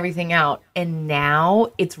 We're getting everything out. And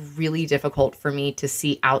now it's really difficult for me to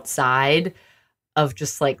see outside of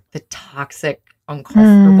just like the toxic,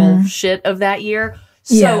 uncomfortable shit of that year.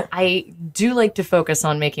 So I do like to focus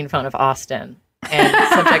on making fun of Austin and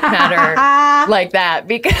subject matter like that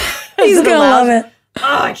because he's going to love it.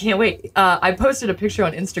 Oh, I can't wait. I posted a picture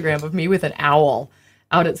on Instagram of me with an owl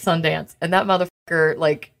out at Sundance. And that motherfucker,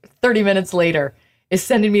 like 30 minutes later, is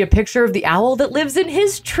sending me a picture of the owl that lives in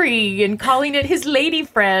his tree and calling it his lady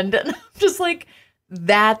friend. And I'm just like,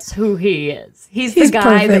 that's who he is. He's the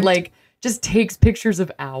guy that like just takes pictures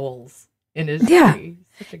of owls in his tree.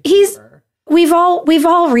 We've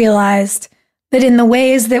all realized that in the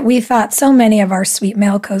ways that we thought so many of our sweet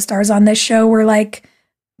male co-stars on this show were like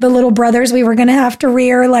the little brothers we were going to have to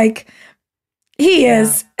rear, like he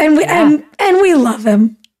is, and we love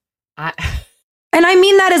him. And I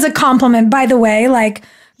mean that as a compliment, by the way. Like,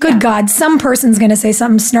 good God, some person's going to say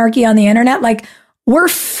something snarky on the internet. Like, we're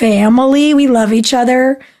family. We love each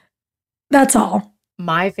other. That's all.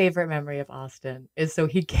 My favorite memory of Austin is so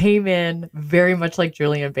he came in very much like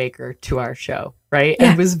Julian Baker to our show, right? Yeah.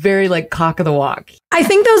 And was very like cock of the walk. I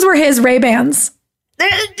think those were his Ray-Bans. Probably.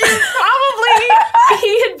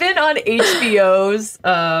 He had been on HBO's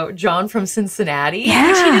John from Cincinnati,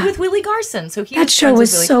 which he did with Willie Garson. So that show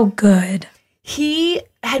was so good. He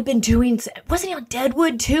had been doing, wasn't he on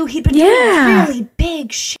Deadwood too? He'd been doing really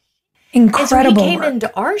big shit. Incredible. And so he came work.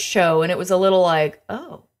 into our show and it was a little like,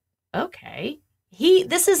 oh, okay.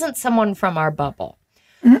 This isn't someone from our bubble.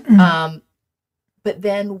 But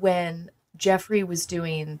then when Jeffrey was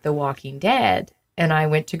doing The Walking Dead and I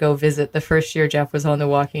went to go visit the first year Jeff was on The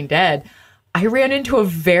Walking Dead, I ran into a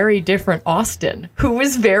very different Austin who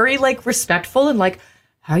was very like respectful and like,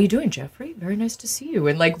 how are you doing, Jeffrey? Very nice to see you.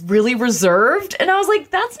 And like really reserved. And I was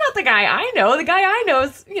like, that's not the guy I know. The guy I know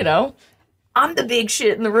is, I'm the big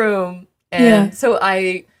shit in the room. And so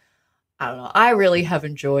I don't know. I really have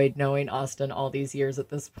enjoyed knowing Austin all these years at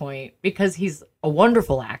this point because he's a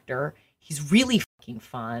wonderful actor. He's really fucking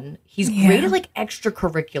fun. He's great at like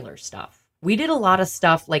extracurricular stuff. We did a lot of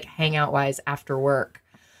stuff like hangout wise after work.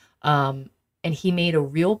 And he made a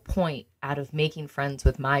real point out of making friends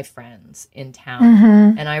with my friends in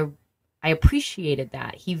town. And I appreciated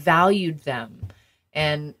that. He valued them.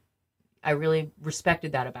 And I really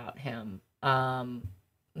respected that about him.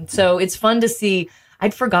 So it's fun to see.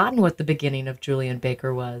 I'd forgotten what the beginning of Julian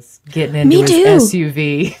Baker was, getting into his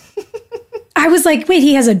SUV. I was like, wait,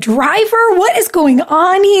 he has a driver? What is going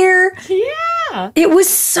on here? Yeah. It was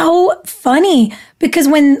so funny because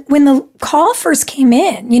when the call first came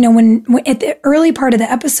in, when at the early part of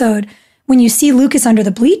the episode, when you see Lucas under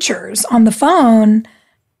the bleachers on the phone,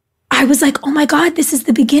 I was like, oh my God, this is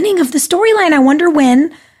the beginning of the storyline. I wonder when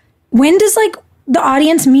does like the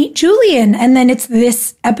audience meet Julian? And then it's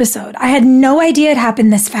this episode. I had no idea it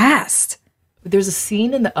happened this fast. There's a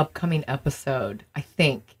scene in the upcoming episode, I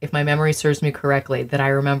think, if my memory serves me correctly, that I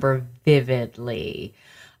remember vividly.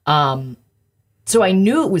 So I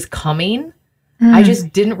knew it was coming. I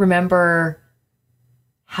just didn't remember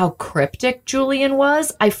how cryptic Julian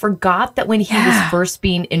was. I forgot that when he was first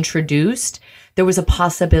being introduced, there was a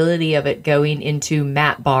possibility of it going into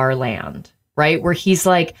Matt Barr land, right? Where he's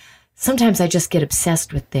like, sometimes I just get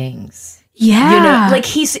obsessed with things. Yeah. Like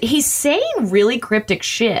he's saying really cryptic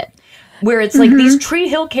shit where it's like these Tree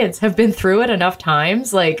Hill kids have been through it enough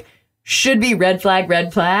times, like should be red flag.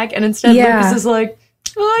 And instead Lucas is like,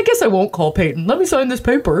 I guess I won't call Peyton. Let me sign this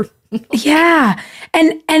paper. Yeah.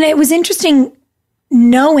 And it was interesting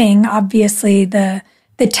knowing obviously the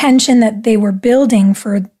tension that they were building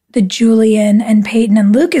for the Julian and Peyton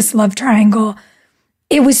and Lucas love triangle.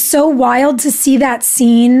 It was so wild to see that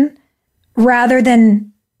scene rather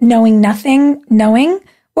than knowing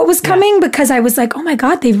what was coming, because I was like, oh my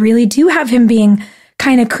God, they really do have him being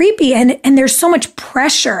kind of creepy. And there's so much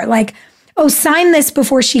pressure. Like, oh, sign this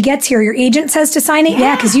before she gets here. Your agent says to sign it.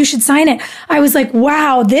 Yeah, because you should sign it. I was like,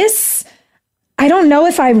 wow, I don't know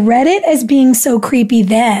if I read it as being so creepy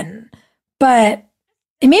then, but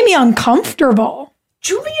it made me uncomfortable.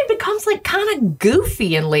 Julian becomes like kind of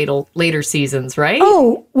goofy in later seasons, right?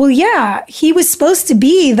 Oh, well, yeah. He was supposed to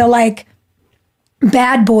be the like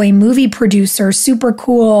bad boy movie producer, super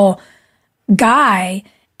cool guy.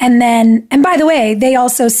 And by the way, they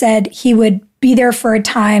also said he would be there for a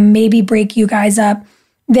time, maybe break you guys up.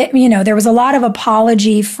 That, there was a lot of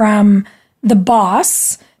apology from the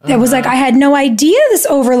boss that was like, I had no idea this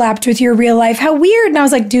overlapped with your real life. How weird. And I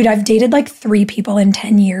was like, dude, I've dated like 3 people in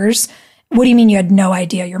 10 years. What do you mean you had no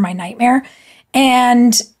idea? You're my nightmare.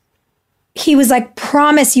 And he was like,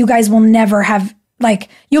 promise you guys will never have, like,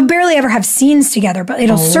 you'll barely ever have scenes together, but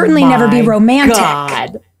it'll certainly never be romantic.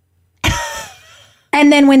 God. And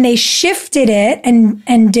then when they shifted it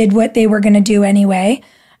and did what they were going to do anyway,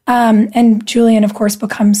 and Julian, of course,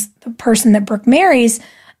 becomes the person that Brooke marries,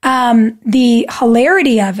 the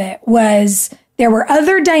hilarity of it was there were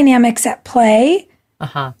other dynamics at play.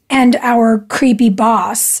 And our creepy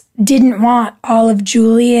boss didn't want all of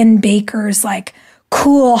Julian Baker's like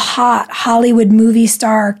cool, hot Hollywood movie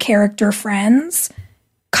star character friends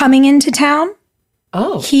coming into town.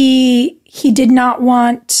 Oh, he did not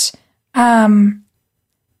want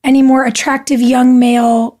any more attractive young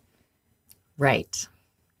male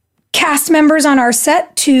cast members on our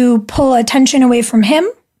set to pull attention away from him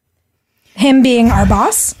being our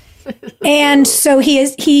boss. And so he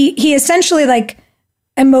essentially like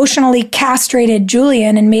emotionally castrated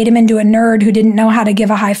Julian and made him into a nerd who didn't know how to give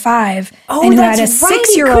a high five. Oh, and who that's had a right.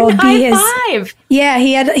 6-year-old be his five. Yeah,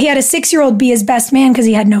 he had a 6-year-old be his best man because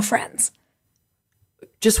he had no friends.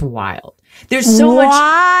 Just wild. There's so much.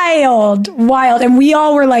 Wild. And we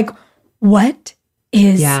all were like, what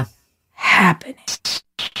is happening?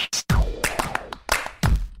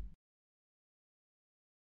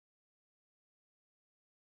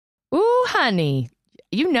 Ooh, honey,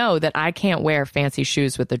 you know that I can't wear fancy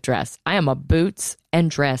shoes with a dress. I am a boots and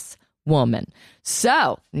dress woman.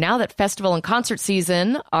 So now that festival and concert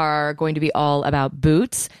season are going to be all about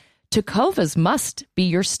boots, Tecovas must be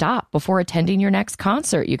your stop before attending your next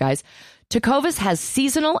concert, you guys. Tecovas has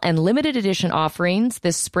seasonal and limited edition offerings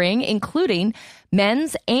this spring, including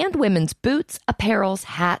men's and women's boots, apparels,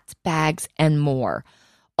 hats, bags, and more.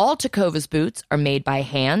 All Tecovas boots are made by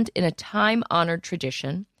hand in a time-honored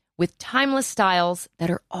tradition with timeless styles that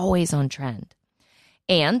are always on trend.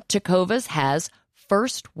 And Tecovas has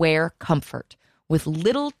first wear comfort with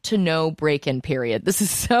little to no break-in period. This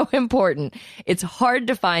is so important. It's hard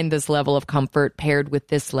to find this level of comfort paired with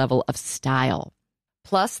this level of style.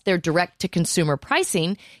 Plus, their direct-to-consumer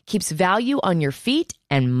pricing keeps value on your feet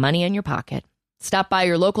and money in your pocket. Stop by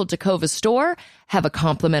your local Tecovas store, have a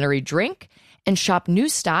complimentary drink, and shop new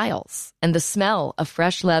styles. And the smell of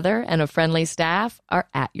fresh leather and a friendly staff are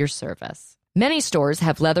at your service. Many stores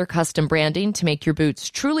have leather custom branding to make your boots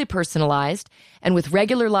truly personalized. And with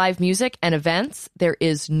regular live music and events, there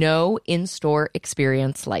is no in-store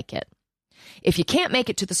experience like it. If you can't make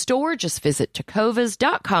it to the store, just visit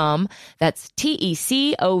tecovas.com. That's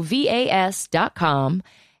TECOVAS.com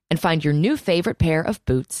and find your new favorite pair of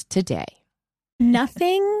boots today.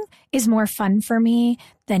 Nothing is more fun for me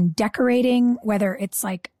than decorating, whether it's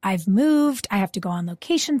like I've moved, I have to go on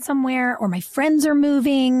location somewhere, or my friends are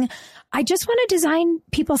moving. I just want to design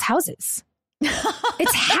people's houses.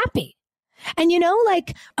 It's happy. And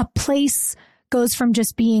like a place goes from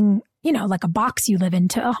just being, like a box you live in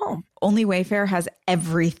to a home. Only Wayfair has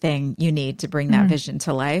everything you need to bring that vision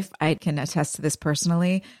to life. I can attest to this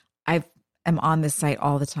personally. I am on this site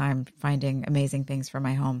all the time, finding amazing things for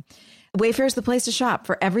my home. Wayfair is the place to shop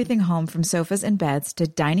for everything home, from sofas and beds to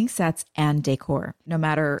dining sets and decor. No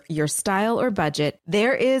matter your style or budget,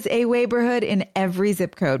 there is a Wayborhood in every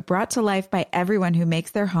zip code, brought to life by everyone who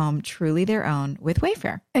makes their home truly their own with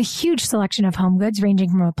Wayfair. A huge selection of home goods ranging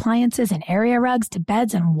from appliances and area rugs to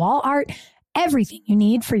beds and wall art. Everything you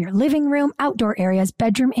need for your living room, outdoor areas,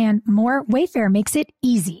 bedroom, and more. Wayfair makes it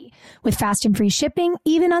easy with fast and free shipping,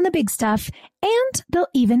 even on the big stuff, and they'll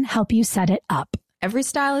even help you set it up. Every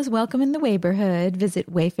style is welcome in the Wayborhood. Visit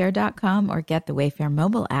wayfair.com or get the Wayfair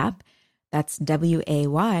mobile app. That's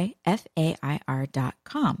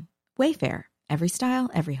WAYFAIR.com. Wayfair. Every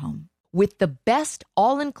style, every home. With the best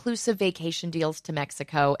all-inclusive vacation deals to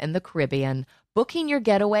Mexico and the Caribbean, booking your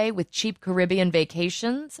getaway with Cheap Caribbean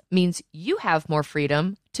Vacations means you have more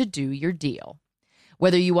freedom to do your deal.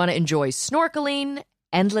 Whether you want to enjoy snorkeling,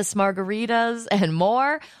 endless margaritas, and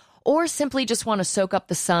more, or simply just want to soak up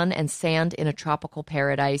the sun and sand in a tropical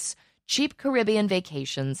paradise, Cheap Caribbean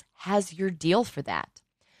Vacations has your deal for that.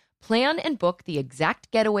 Plan and book the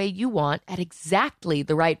exact getaway you want at exactly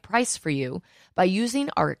the right price for you by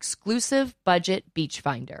using our exclusive budget beach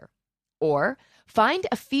finder. Or find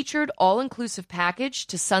a featured all-inclusive package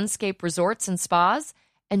to Sunscape Resorts and Spas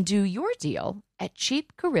and do your deal at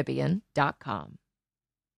cheapcaribbean.com.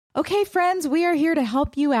 Okay, friends, we are here to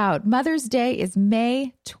help you out. Mother's Day is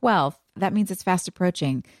May 12th. That means it's fast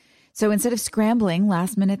approaching. So instead of scrambling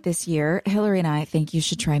last minute this year, Hillary and I think you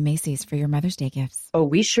should try Macy's for your Mother's Day gifts. Oh,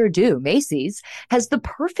 we sure do. Macy's has the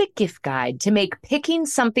perfect gift guide to make picking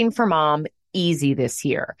something for mom easy this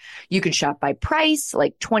year. You can shop by price,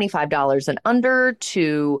 like $25 and under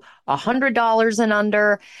to $100 and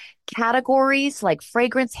under, categories like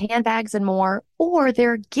fragrance, handbags, and more, or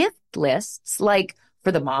their gift lists like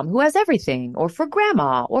for the mom who has everything, or for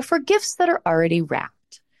grandma, or for gifts that are already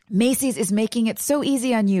wrapped. Macy's is making it so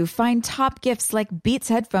easy on you. Find top gifts like Beats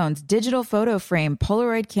headphones, digital photo frame,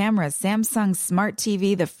 Polaroid cameras, Samsung Smart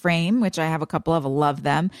TV, the frame, which I have a couple of, love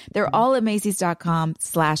them. They're all at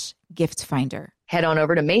Macy's.com/gift finder. Head on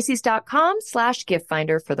over to Macy's.com/gift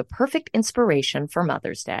finder for the perfect inspiration for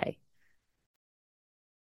Mother's Day.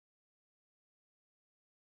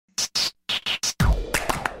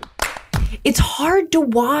 It's hard to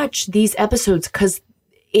watch these episodes because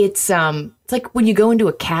it's like when you go into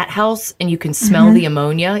a cat house and you can smell the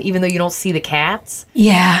ammonia, even though you don't see the cats.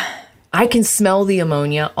 Yeah. I can smell the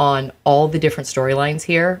ammonia on all the different storylines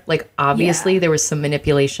here. Like, obviously, there was some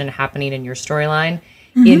manipulation happening in your storyline.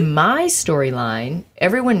 In my storyline,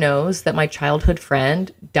 everyone knows that my childhood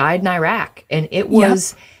friend died in Iraq, and it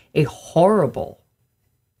was a horrible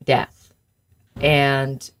death.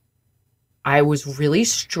 And I was really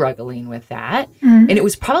struggling with that. And it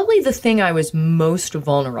was probably the thing I was most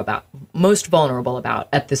vulnerable about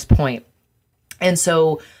at this point. And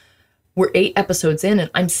so we're 8 episodes in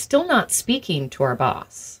and I'm still not speaking to our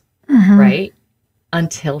boss, right?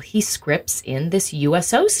 Until he scripts in this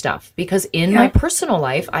USO stuff. Because in my personal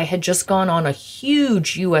life, I had just gone on a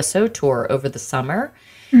huge USO tour over the summer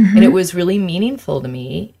and it was really meaningful to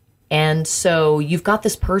me. And so you've got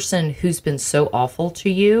this person who's been so awful to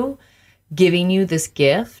you, giving you this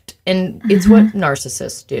gift. And it's what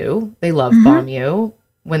narcissists do. They love bomb you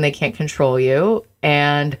when they can't control you.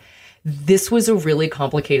 And this was a really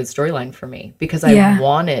complicated storyline for me because I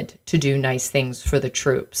wanted to do nice things for the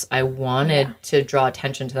troops. I wanted to draw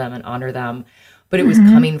attention to them and honor them. But it was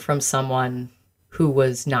coming from someone who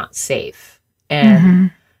was not safe.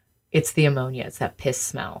 And it's the ammonia. It's that piss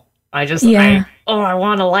smell. I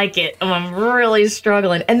want to like it. Oh, I'm really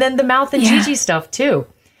struggling. And then the Mouth and Gigi stuff too.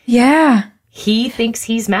 Yeah. He thinks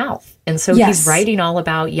he's Mouth. And so he's writing all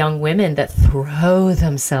about young women that throw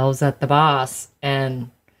themselves at the boss. And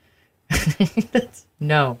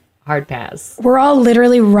no, hard pass. We're all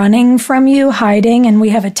literally running from you, hiding, and we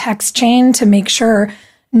have a text chain to make sure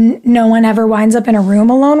no one ever winds up in a room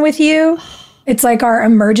alone with you. It's like our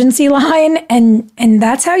emergency line, and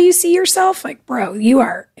that's how you see yourself? Like, bro, you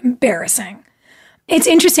are embarrassing. It's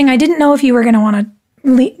interesting. I didn't know if you were going to want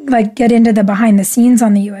to get into the behind the scenes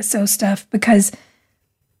on the USO stuff, because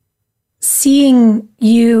seeing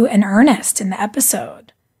you and Ernest in the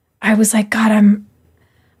episode, I was like, God,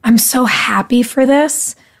 I'm so happy for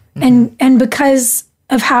this. And because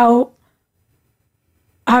of how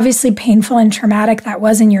obviously painful and traumatic that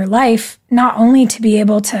was in your life, not only to be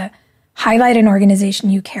able to highlight an organization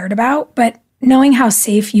you cared about, but knowing how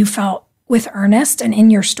safe you felt with Ernest and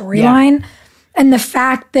in your storyline, and the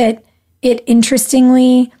fact that it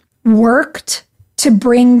interestingly worked to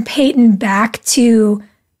bring Peyton back to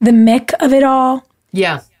the Mick of it all.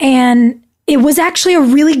 Yeah. And it was actually a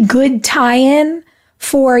really good tie-in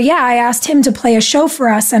for, I asked him to play a show for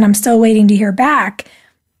us and I'm still waiting to hear back.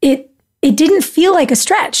 It didn't feel like a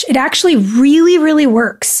stretch. It actually really, really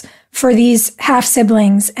works for these half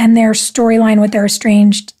siblings and their storyline with their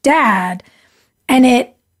estranged dad. And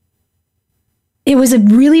it was a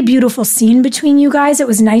really beautiful scene between you guys. It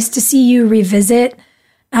was nice to see you revisit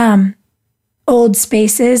old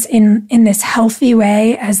spaces in this healthy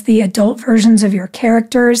way as the adult versions of your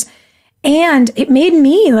characters. And it made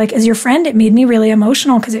me, like, as your friend, it made me really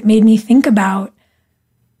emotional because it made me think about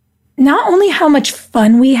not only how much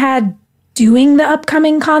fun we had doing the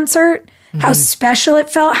upcoming concert, how special it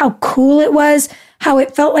felt, how cool it was, how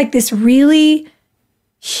it felt like this really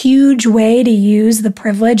huge way to use the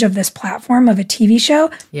privilege of this platform of a TV show.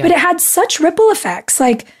 Yeah. But it had such ripple effects,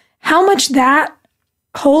 like how much that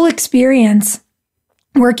whole experience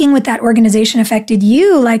working with that organization affected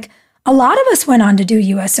you. Like, a lot of us went on to do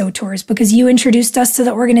USO tours because you introduced us to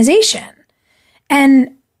the organization.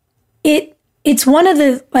 And it's one of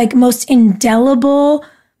the most indelible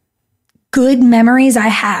good memories I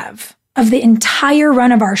have of the entire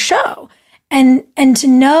run of our show. And to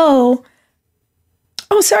know,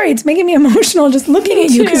 oh, sorry, it's making me emotional just looking at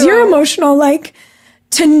you because you're emotional. Like,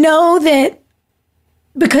 to know that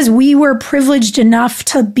because we were privileged enough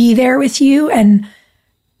to be there with you and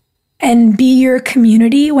be your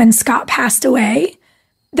community when Scott passed away,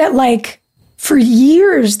 that for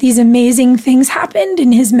years, these amazing things happened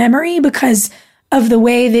in his memory because of the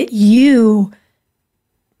way that you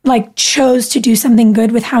chose to do something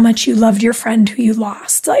good with how much you loved your friend who you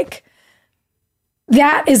lost.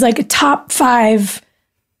 That is a top 5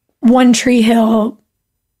 One Tree Hill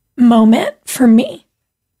moment for me.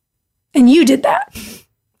 And you did that.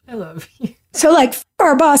 I love you. So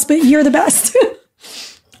our boss, but you're the best.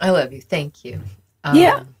 I love you. Thank you.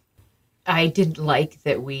 I didn't like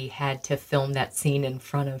that we had to film that scene in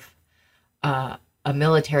front of a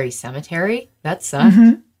military cemetery. That sucked.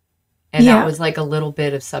 And that was a little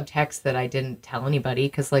bit of subtext that I didn't tell anybody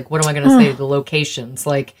because what am I going to say to the locations?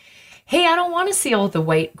 Hey, I don't want to see all the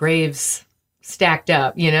white graves stacked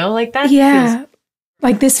up, that. Yeah.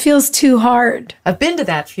 This feels too hard. I've been to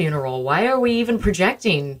that funeral. Why are we even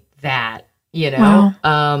projecting that,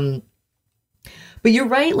 Wow. But you're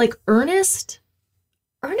right. Ernest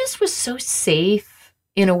was so safe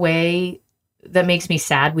in a way that makes me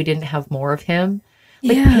sad we didn't have more of him.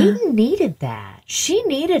 Peyton needed that. She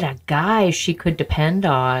needed a guy she could depend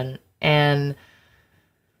on. And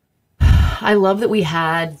I love that we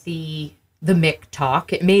had the Mick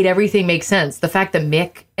talk. It made everything make sense. The fact that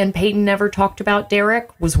Mick and Peyton never talked about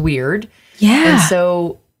Derek was weird. Yeah. And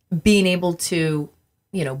so being able to,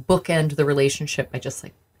 bookend the relationship by just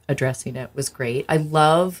addressing it was great. I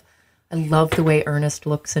love the way Ernest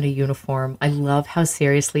looks in a uniform. I love how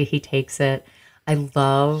seriously he takes it. I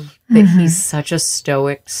love that he's such a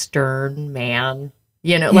stoic, stern man.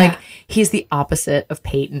 You know, like he's the opposite of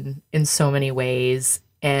Peyton in so many ways.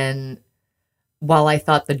 And while I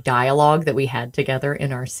thought the dialogue that we had together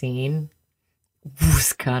in our scene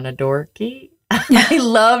was kind of dorky, I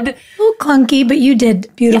loved A little clunky, but you did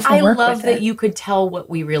beautiful work. I love with that it. you could tell what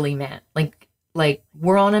we really meant. Like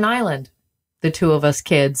we're on an island, the two of us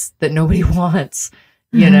kids that nobody wants,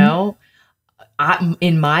 you know?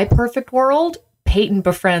 In my perfect world, Peyton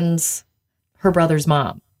befriends her brother's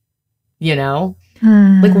mom, you know?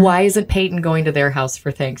 Like, why isn't Peyton going to their house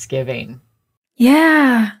for Thanksgiving?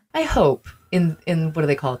 Yeah. I hope in what do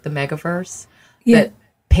they call it? The Megaverse? Yeah. That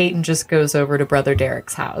Peyton just goes over to Brother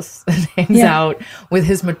Derek's house and hangs out with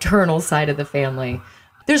his maternal side of the family.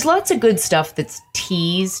 There's lots of good stuff that's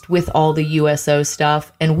teased with all the USO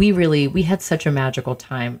stuff. And we had such a magical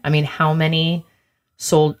time. I mean, how many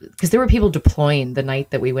sold, because there were people deploying the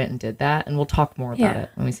night that we went and did that. And we'll talk more about it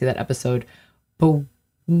when we see that episode. But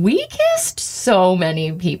we kissed so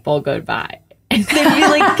many people goodbye. And they'd be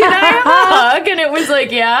like, can I have a hug? And it was like,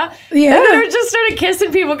 yeah. And then I just started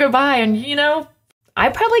kissing people goodbye. And, you know, I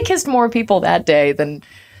probably kissed more people that day than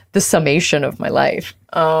the summation of my life.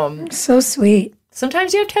 So sweet.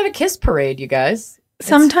 Sometimes you have to have a kiss parade, you guys.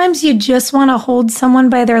 Sometimes you just want to hold someone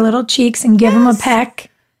by their little cheeks and give them a peck.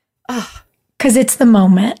 Because it's the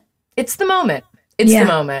moment. It's the moment. It's the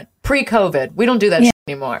moment. Pre-COVID. We don't do that shit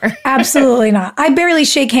anymore. Absolutely not. I barely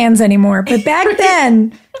shake hands anymore. But back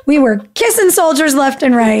then, we were kissing soldiers left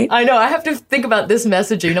and right. I know. I have to think about this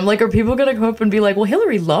messaging. I'm like, are people going to come up and be like, well,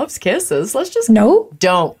 Hillary loves kisses. Let's just... Nope.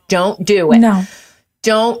 Don't do it. No.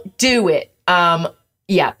 Don't do it.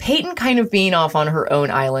 Yeah, Peyton kind of being off on her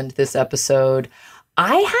own island this episode.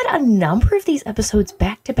 I had a number of these episodes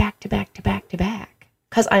back to back to back to back to back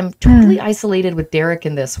because I'm totally isolated with Derek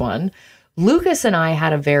in this one. Lucas and I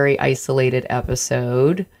had a very isolated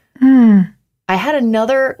episode. I had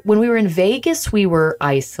another, when we were in Vegas, we were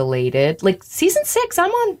isolated. Like season 6,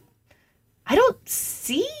 I don't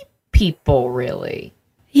see people really.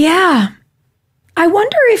 Yeah. I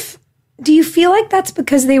wonder do you feel like that's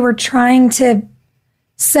because they were trying to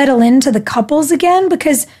settle into the couples again?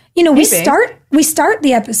 Because, you know, we start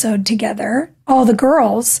the episode together, all the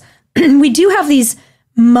girls. We do have these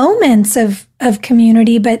moments of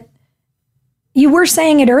community, but you were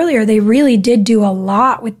saying it earlier, they really did do a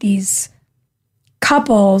lot with these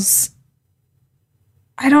couples.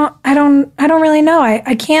 I don't really know.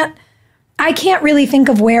 I can't really think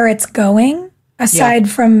of where it's going aside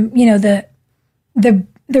from, you know, the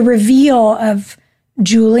reveal of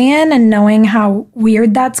Julian and knowing how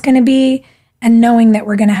weird that's going to be and knowing that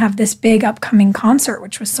we're going to have this big upcoming concert,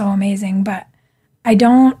 which was so amazing. But I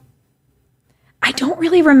don't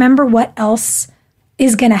really remember what else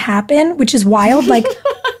is going to happen, which is wild. Like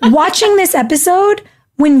watching this episode,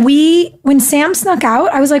 when Sam snuck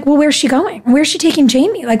out, I was like, well, where's she going? Where's she taking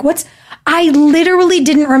Jamie? Like I literally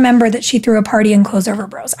didn't remember that she threw a party in Clothes Over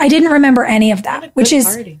Bros. I didn't remember any of that, which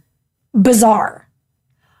is bizarre.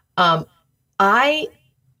 I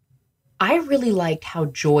really liked how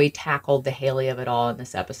Joy tackled the Haley of it all in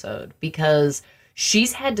this episode because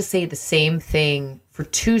she's had to say the same thing for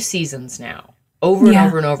 2 seasons now, over and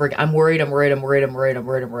over and over again. I'm worried.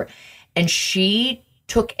 And she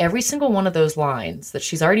took every single one of those lines that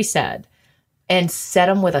she's already said and said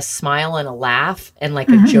them with a smile and a laugh and like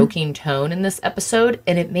a joking tone in this episode.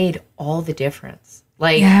 And it made all the difference.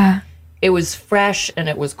 Like it was fresh and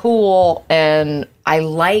it was cool. And I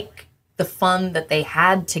like the fun that they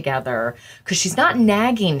had together because she's not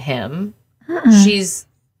nagging him. She's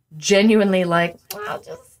genuinely like, well,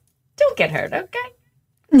 just don't get hurt, okay?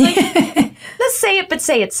 Like, let's say it, but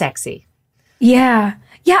say it sexy. Yeah.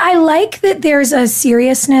 Yeah, I like that there's a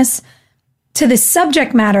seriousness to the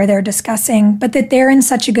subject matter they're discussing, but that they're in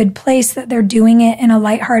such a good place that they're doing it in a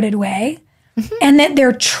lighthearted way. And that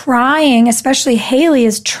they're trying, especially Haley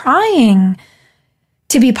is trying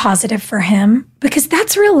to be positive for him because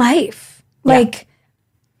that's real life. Like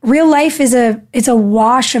real life is it's a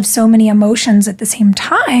wash of so many emotions at the same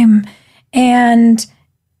time. And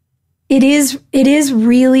it is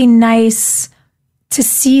really nice to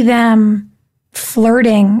see them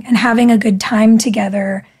flirting and having a good time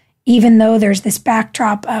together, even though there's this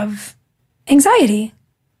backdrop of anxiety.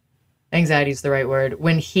 Anxiety is the right word.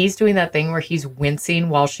 When he's doing that thing where he's wincing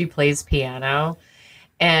while she plays piano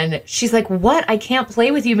and she's like, what? I can't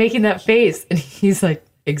play with you making that face. And he's like,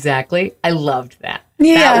 exactly. I loved that.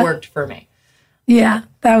 Yeah. That worked for me. Yeah,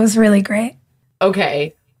 that was really great.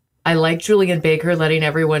 Okay. I like Julian Baker letting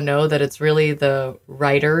everyone know that it's really the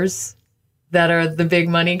writers that are the big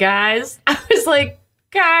money guys. I was like,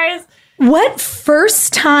 guys, What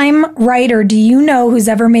first-time writer do you know who's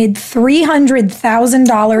ever made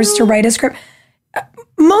 $300,000 to write a script?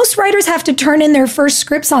 Most writers have to turn in their first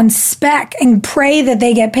scripts on spec and pray that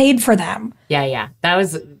they get paid for them. Yeah. That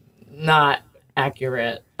was not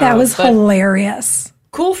accurate. That was hilarious.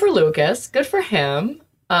 Cool for Lucas. Good for him.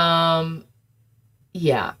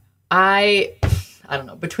 Yeah. I don't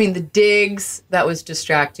know. Between the digs, that was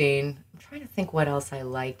distracting. I'm trying to think what else I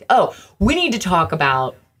liked. Oh, we need to talk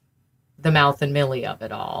about the Mouth and Millie of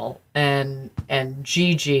it all, and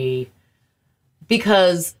Gigi,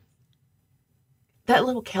 because that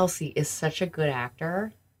little Kelsey is such a good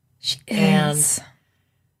actor. She is. And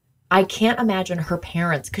I can't imagine her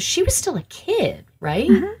parents, because she was still a kid, right?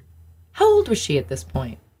 Mm-hmm. How old was she at this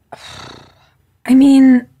point? I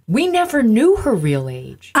mean, we never knew her real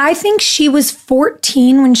age. I think she was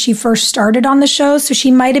 14 when she first started on the show, so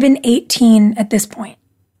she might have been 18 at this point.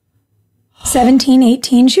 17,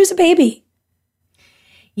 18. She was a baby.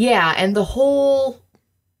 Yeah, and the whole,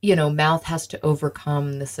 Mouth has to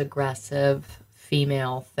overcome this aggressive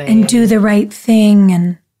female thing. And do the right thing.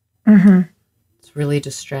 And it's really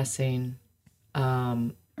distressing. Oh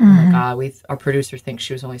my God, our producer thinks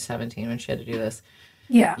she was only 17 when she had to do this.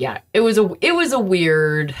 Yeah. Yeah, it was a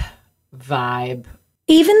weird vibe.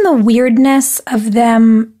 Even the weirdness of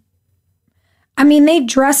them, I mean, they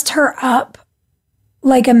dressed her up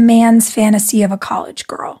like a man's fantasy of a college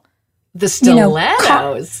girl. The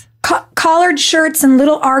stilettos. Collared shirts and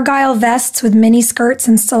little Argyle vests with mini skirts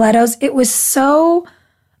and stilettos. It was so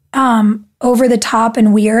over the top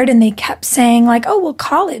and weird. And they kept saying like, oh, well,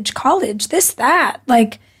 college, this, that.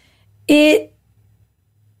 Like it,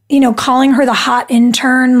 calling her the hot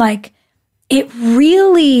intern. Like it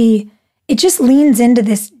just leans into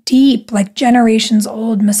this deep, like generations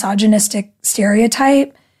old misogynistic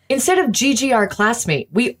stereotype. Instead of Gigi, our classmate,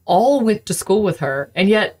 we all went to school with her, and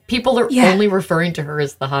yet people are only referring to her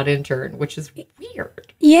as the hot intern, which is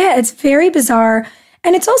weird. Yeah, it's very bizarre.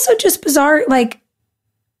 And it's also just bizarre, like,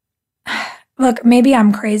 look, maybe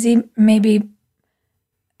I'm crazy. Maybe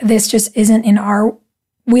this just isn't in our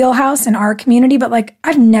wheelhouse, in our community, but like,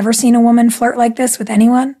 I've never seen a woman flirt like this with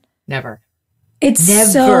anyone. Never. It's never.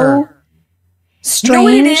 So strange. You know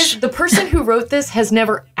what it is? The person who wrote this has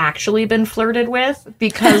never actually been flirted with,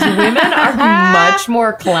 because women are much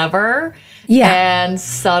more clever and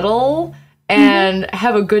subtle and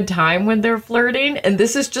have a good time when they're flirting. And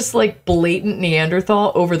this is just like blatant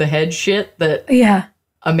Neanderthal over the head shit that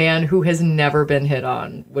a man who has never been hit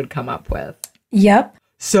on would come up with. Yep.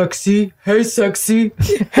 Sexy. Hey, sexy.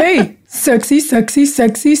 Hey, sexy, sexy,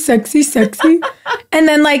 sexy, sexy, sexy. And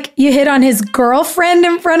then like you hit on his girlfriend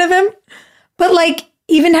in front of him. But like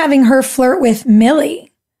even having her flirt with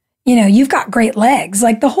Millie, you've got great legs.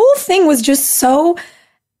 Like the whole thing was just so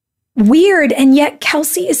weird. And yet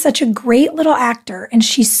Kelsey is such a great little actor. And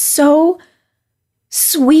she's so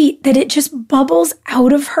sweet that it just bubbles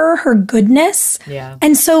out of her goodness. Yeah.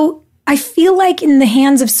 And so I feel like in the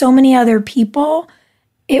hands of so many other people,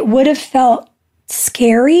 it would have felt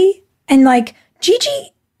scary. And like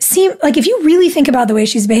Gigi seemed like, if you really think about the way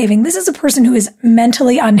she's behaving, this is a person who is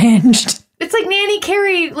mentally unhinged. It's like Nanny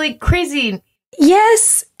Carey, like crazy.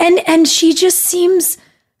 Yes. And she just seems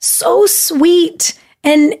so sweet.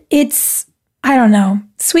 And it's, I don't know,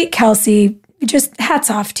 sweet Kelsey, just hats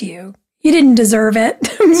off to you. You didn't deserve it,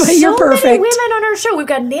 but you're perfect. So many women on our show. We've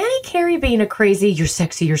got Nanny Carey being a crazy, you're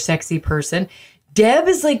sexy person. Deb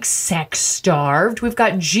is like sex starved. We've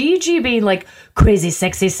got Gigi being like crazy,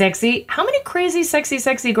 sexy. How many crazy,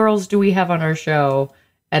 sexy girls do we have on our show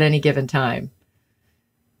at any given time?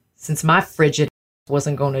 Since my frigid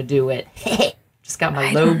wasn't going to do it. Just got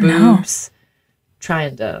my low boobs.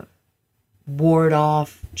 Trying to ward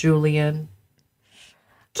off Julian.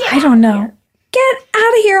 I don't know. Get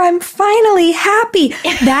out of here. I'm finally happy.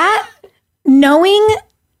 That, knowing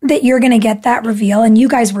that you're going to get that reveal, and you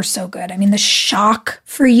guys were so good. I mean, the shock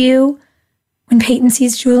for you when Peyton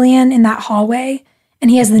sees Julian in that hallway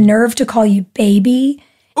and he has the nerve to call you baby.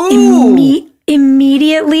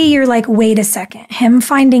 Immediately, you're like, wait a second. Him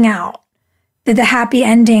finding out that the happy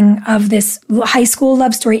ending of this high school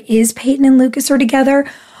love story is Peyton and Lucas are together.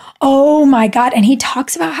 Oh my God. And he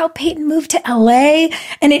talks about how Peyton moved to LA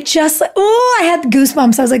and it just like, I had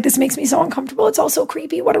goosebumps. I was like, this makes me so uncomfortable. It's also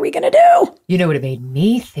creepy. What are we going to do? You know what it made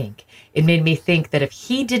me think? It made me think that if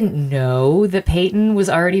he didn't know that Peyton was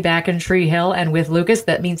already back in Tree Hill and with Lucas,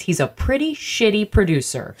 that means he's a pretty shitty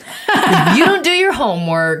producer. If you don't do your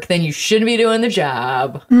homework, then you shouldn't be doing the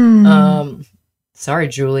job. Sorry,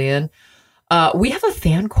 Julian. We have a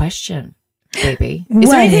fan question, baby.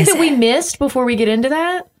 Is there anything that we missed before we get into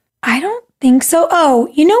that? I don't think so. Oh,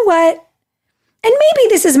 you know what? and maybe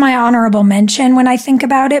this is my honorable mention when I think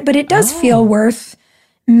about it, but it does feel worth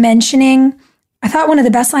mentioning. I thought one of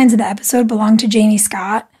the best lines of the episode belonged to Jamie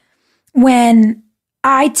Scott. When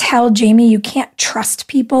I tell Jamie you can't trust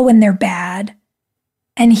people when they're bad,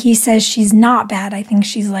 and he says she's not bad. I think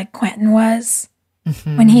she's like Quentin was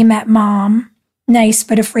when he met Mom. Nice,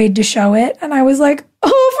 but afraid to show it. And I was like,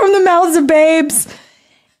 oh, from the mouths of babes.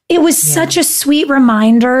 It was such a sweet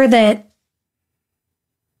reminder that,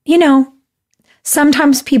 you know,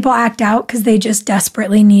 sometimes people act out because they just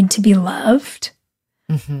desperately need to be loved.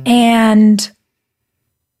 And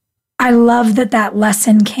I love that that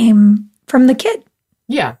lesson came from the kid.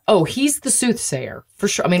 Yeah. Oh, he's the soothsayer for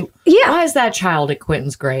sure. I mean, why is that child at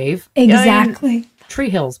Quentin's grave? Exactly. I mean, Tree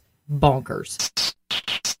Hill's bonkers.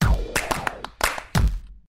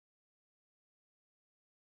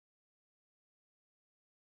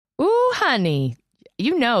 Ooh, honey,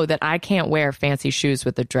 you know that I can't wear fancy shoes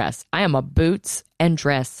with a dress. I am a boots and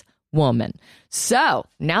dress woman. So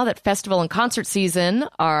now that festival and concert season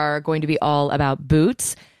are going to be all about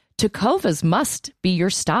boots, Tecovas must be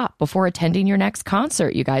your stop before attending your next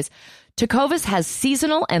concert, you guys. Tecovas has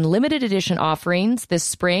seasonal and limited edition offerings this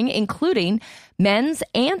spring, including men's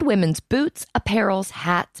and women's boots, apparels,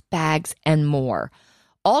 hats, bags, and more.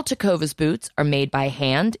 All Tecovas boots are made by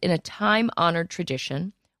hand in a time-honored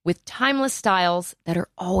tradition with timeless styles that are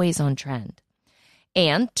always on trend.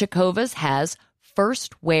 And Tecovas has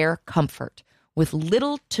first wear comfort with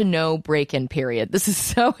little to no break-in period. This is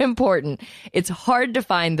so important. It's hard to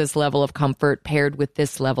find this level of comfort paired with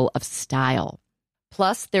this level of style.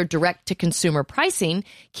 Plus, their direct-to-consumer pricing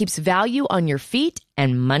keeps value on your feet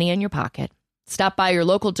and money in your pocket. Stop by your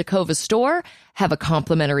local Tecovas store, have a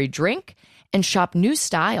complimentary drink, and shop new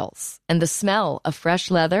styles. And the smell of fresh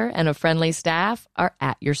leather and a friendly staff are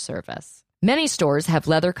at your service. Many stores have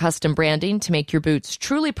leather custom branding to make your boots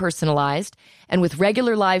truly personalized. And with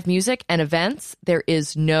regular live music and events, there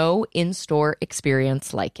is no in-store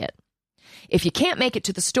experience like it. If you can't make it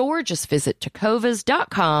to the store, just visit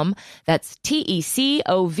tecovas.com. That's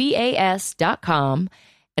TECOVAS.com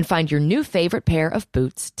and find your new favorite pair of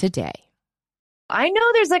boots today. I know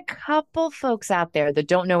there's a couple folks out there that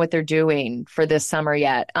don't know what they're doing for this summer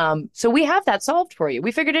yet. So we have that solved for you.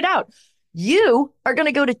 We figured it out. You are going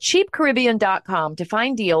to go to cheapcaribbean.com to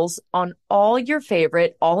find deals on all your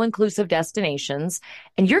favorite all-inclusive destinations,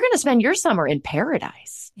 and you're going to spend your summer in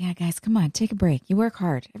paradise. Yeah, guys, come on, take a break. You work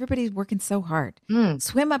hard. Everybody's working so hard.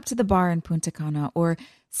 Swim up to the bar in Punta Cana or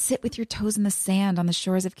sit with your toes in the sand on the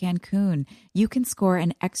shores of Cancun. You can score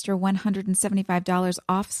an extra $175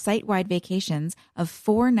 off site-wide vacations of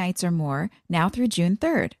 4 nights or more now through June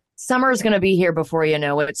 3rd. Summer is going to be here before you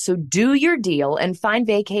know it, so do your deal and find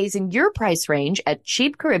vacays in your price range at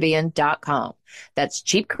cheapcaribbean.com. That's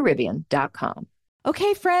cheapcaribbean.com.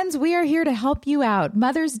 Okay, friends, we are here to help you out.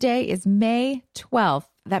 Mother's Day is May 12th.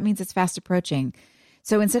 That means it's fast approaching.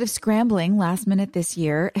 So instead of scrambling last minute this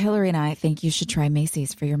year, Hillary and I think you should try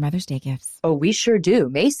Macy's for your Mother's Day gifts. Oh, we sure do.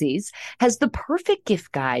 Macy's has the perfect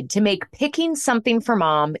gift guide to make picking something for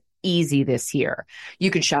mom easy this year.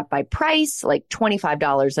 You can shop by price, like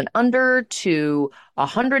 $25 and under to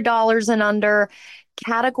 $100 and under,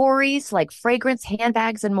 categories like fragrance,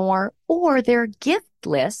 handbags, and more, or their gift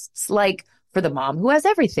lists like for the mom who has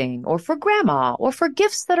everything, or for grandma, or for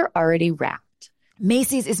gifts that are already wrapped.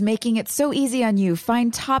 Macy's is making it so easy on you.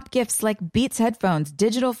 Find top gifts like Beats headphones,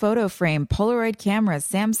 digital photo frame, Polaroid cameras,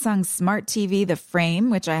 Samsung Smart TV, the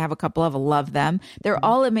frame, which I have a couple of, love them. They're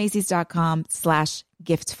all at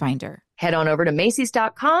Macy's.com/gift finder. Head on over to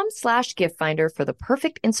Macy's.com/gift finder for the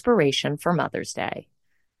perfect inspiration for Mother's Day.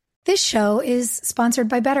 This show is sponsored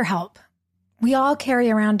by BetterHelp. We all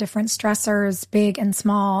carry around different stressors, big and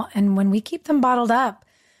small, and when we keep them bottled up,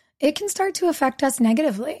 it can start to affect us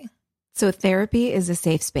negatively. So therapy is a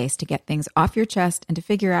safe space to get things off your chest and to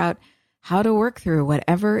figure out how to work through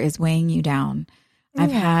whatever is weighing you down.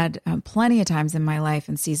 I've had plenty of times in my life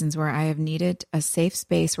and seasons where I have needed a safe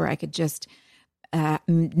space where I could just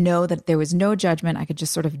know that there was no judgment. I could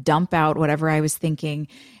just sort of dump out whatever I was thinking.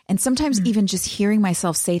 And sometimes even just hearing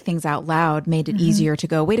myself say things out loud made it easier to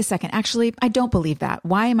go, wait a second, actually, I don't believe that.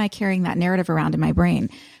 Why am I carrying that narrative around in my brain?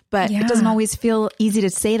 But it doesn't always feel easy to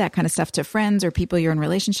say that kind of stuff to friends or people you're in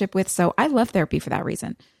relationship with. So I love therapy for that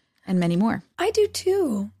reason and many more. I do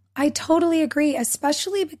too. I totally agree,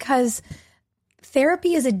 especially because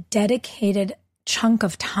therapy is a dedicated chunk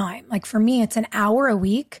of time. Like for me, it's an hour a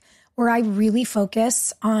week where I really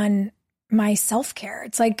focus on my self-care.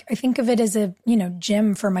 It's like, I think of it as a,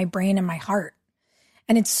 gym for my brain and my heart.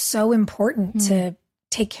 And it's so important to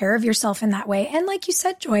take care of yourself in that way. And like you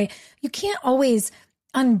said, Joy, you can't always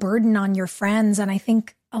unburden on your friends. And I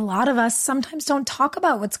think a lot of us sometimes don't talk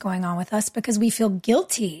about what's going on with us because we feel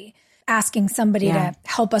guilty asking somebody to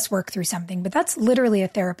help us work through something. But that's literally a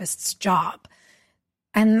therapist's job.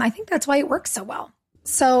 And I think that's why it works so well.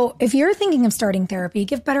 So if you're thinking of starting therapy,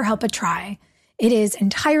 give BetterHelp a try. It is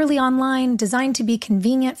entirely online, designed to be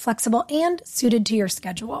convenient, flexible, and suited to your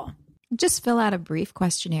schedule. Just fill out a brief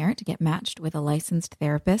questionnaire to get matched with a licensed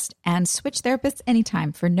therapist and switch therapists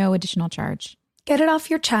anytime for no additional charge. Get it off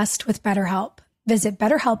your chest with BetterHelp. Visit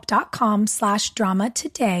betterhelp.com/drama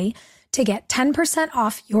today to get 10%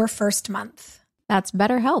 off your first month. That's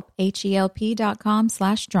BetterHelp,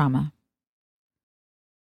 HELP.com/drama.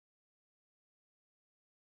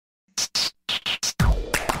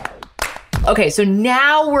 Okay, so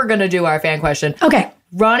now we're going to do our fan question. Okay.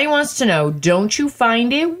 Ronnie wants to know, don't you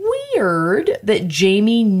find it weird that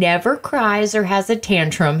Jamie never cries or has a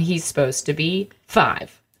tantrum? He's supposed to be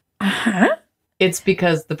 5. Uh-huh. It's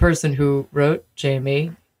because the person who wrote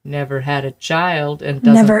Jamie never had a child and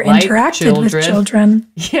doesn't never like interacted with children.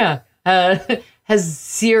 Yeah. Has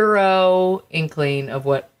zero inkling of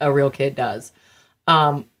what a real kid does.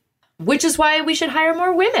 Which is why we should hire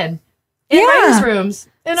more women in writers' rooms.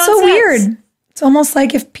 And on so sets. weird. It's almost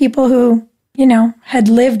like if people who, had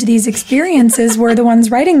lived these experiences were the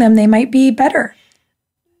ones writing them, they might be better.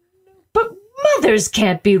 But mothers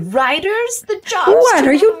can't be writers. The job's What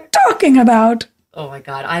are you talking about? Oh my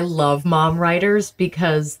God. I love mom writers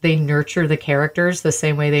because they nurture the characters the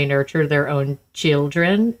same way they nurture their own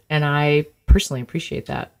children. And I personally appreciate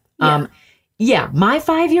that. Yeah. My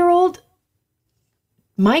 5-year-old,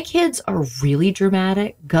 my kids are really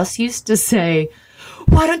dramatic. Gus used to say,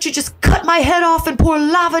 why don't you just cut my head off and pour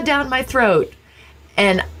lava down my throat?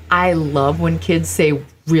 And I love when kids say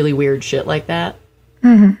really weird shit like that.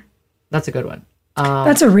 Mm-hmm. That's a good one.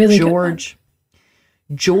 That's a really good one.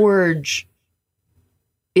 George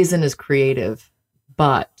isn't as creative,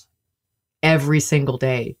 but every single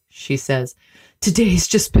day she says, today's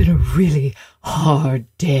just been a really hard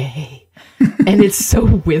day. And it's so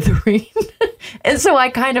withering. And so I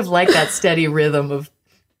kind of like that steady rhythm of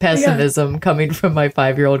pessimism coming from my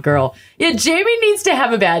 5-year-old girl. Yeah, Jamie needs to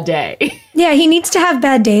have a bad day. Yeah, he needs to have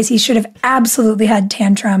bad days. He should have absolutely had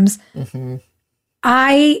tantrums. Mm-hmm.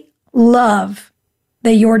 I love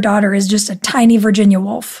that your daughter is just a tiny Virginia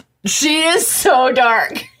Wolf. She is so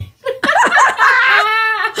dark.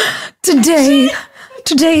 Today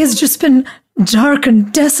has just been dark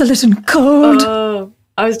and desolate and cold.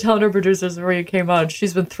 I was telling her producers before you came on,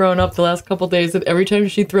 she's been throwing up the last couple days, and every time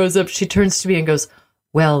she throws up, she turns to me and goes,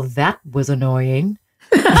 well, that was annoying.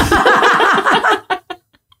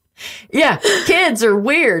 Yeah, kids are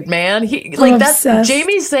weird, man. That's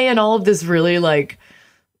Jamie's saying all of this really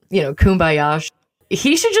kumbaya.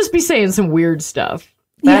 He should just be saying some weird stuff.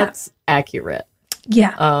 That's accurate.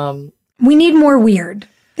 Yeah. We need more weird.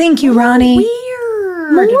 Thank you, Ronnie.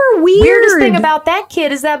 Weird. More weird. Weirdest thing about that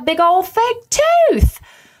kid is that big old fake tooth.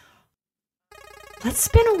 Let's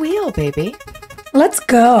spin a wheel, baby. Let's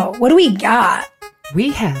go. What do we got?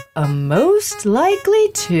 We have a most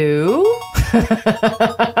likely to.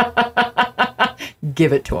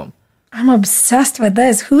 Give it to him. I'm obsessed with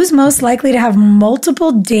this. Who's most likely to have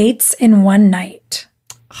multiple dates in one night?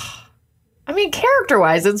 I mean,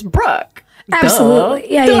 character-wise, it's Brooke. Absolutely.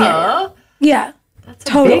 Duh. Yeah. That's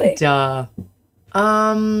totally. A big duh.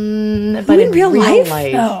 But in real life,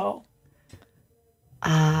 though?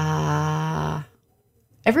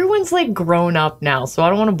 Everyone's grown up now, so I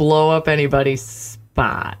don't want to blow up anybody's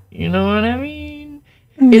spot. You know what I mean?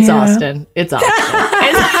 Yeah. It's Austin. He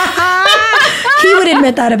would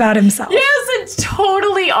admit that about himself. Yes, it's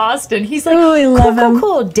totally Austin. He's like, I love him.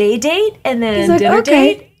 Cool. Day date, and then dinner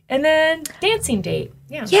date, and then dancing date.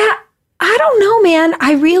 Yeah. Yeah. I don't know, man.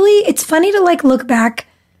 It's funny to look back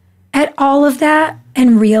at all of that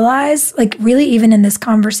and realize, really even in this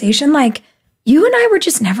conversation, you and I were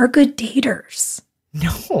just never good daters.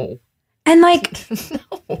 No. And no.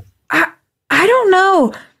 I don't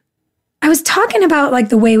know. I was talking about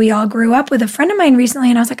the way we all grew up with a friend of mine recently,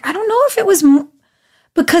 and I was like, I don't know if it was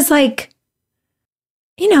because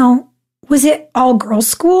was it all girls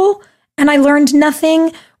school and I learned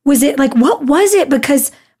nothing? Was it what was it?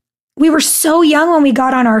 Because we were so young when we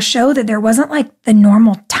got on our show that there wasn't the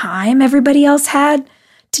normal time everybody else had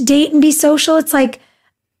to date and be social. It's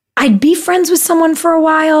I'd be friends with someone for a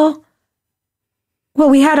while. Well,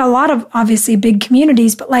 we had a lot of obviously big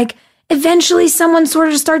communities, but eventually someone sort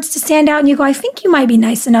of starts to stand out and you go, I think you might be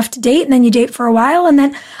nice enough to date. And then you date for a while. And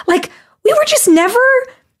then we were just never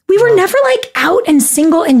out and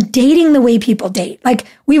single and dating the way people date.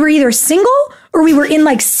 We were either single or we were in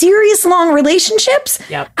like serious long relationships.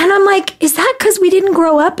 Yep. And I'm like, is that because we didn't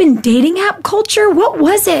grow up in dating app culture? What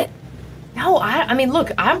was it? No, I mean,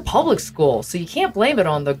 look, I'm public school, so you can't blame it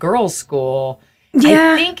on the girls' school.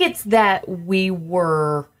 Yeah. I think it's that we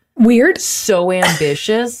were Weird. so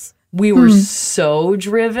ambitious. We were so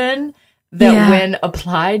driven that when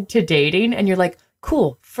applied to dating and you're like,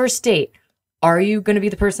 cool, first date. Are you going to be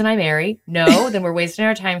the person I marry? No, then we're wasting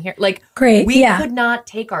our time here. Like, Great. We could not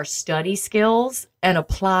take our study skills and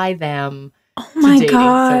apply them Oh my to dating,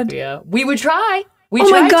 God. Sophia. We would try.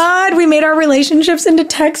 Oh my God. We made our relationships into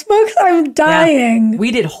textbooks. I'm dying. Yeah.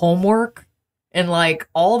 We did homework and like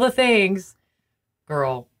all the things.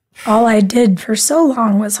 Girl. All I did for so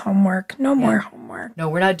long was homework. No more homework. No,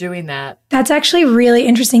 we're not doing that. That's actually really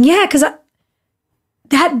interesting. Yeah, because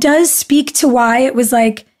that does speak to why it was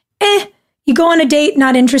like, you go on a date,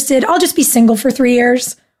 not interested. I'll just be single for 3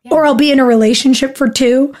 years. Yeah. Or I'll be in a relationship for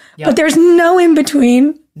 2. Yep. But there's no in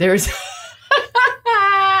between. There's...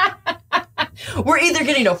 We're either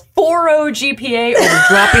getting a 4.0 GPA or we're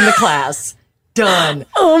dropping the class. Done.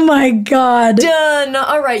 Oh my God. Done.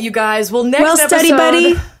 All right, you guys. Well, next episode... study,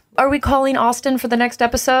 buddy. Are we calling Austin for the next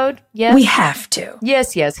episode? Yes. We have to.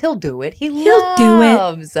 Yes. He'll do it. He'll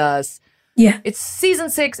loves us. Yeah. It's season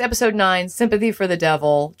 6, episode 9, Sympathy for the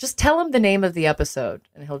Devil. Just tell him the name of the episode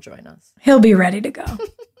and he'll join us. He'll be ready to go.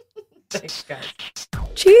 Thanks, guys.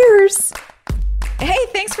 Cheers. Hey,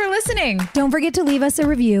 thanks for listening. Don't forget to leave us a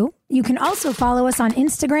review. You can also follow us on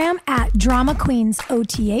Instagram at Drama Queens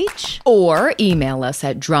OTH. Or email us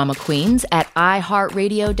at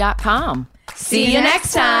dramaqueens@iheartradio.com. See you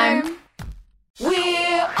next time.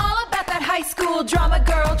 We're all about that high school drama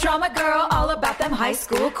girl, all about them high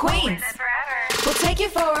school queens. We'll take you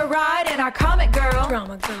for a ride in our comic girl,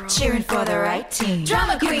 Drama girl. cheering for the right team.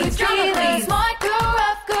 Drama queens, smart girl,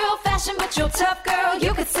 rough girl, fashion but you're tough girl.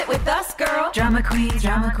 You could sit with us, girl. Drama queens,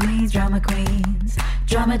 drama queens, drama queens,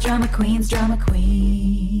 drama queens, drama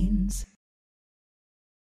queens.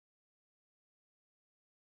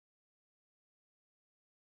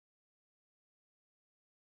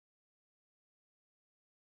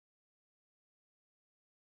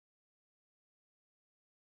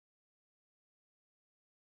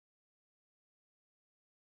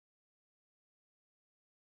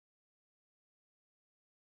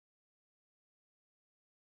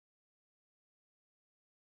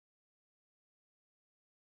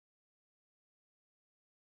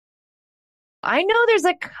 I know there's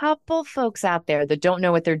a couple folks out there that don't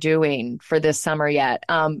know what they're doing for this summer yet.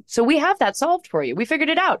 So we have that solved for you. We figured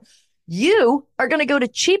it out. You are going to go to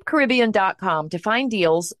cheapcaribbean.com to find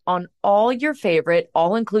deals on all your favorite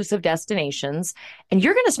all-inclusive destinations, and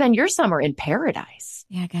you're going to spend your summer in paradise.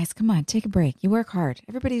 Yeah, guys, come on, take a break. You work hard.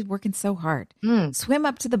 Everybody's working so hard. Swim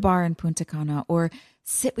up to the bar in Punta Cana or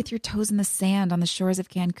sit with your toes in the sand on the shores of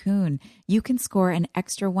Cancun. You can score an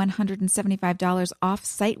extra $175 off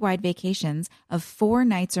site-wide vacations of 4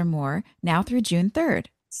 nights or more now through June 3rd.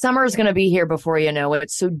 Summer is going to be here before you know it,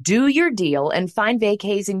 so do your deal and find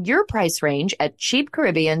vacays in your price range at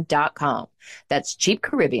cheapcaribbean.com. That's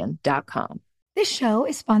cheapcaribbean.com. This show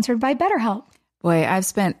is sponsored by BetterHelp. Boy, I've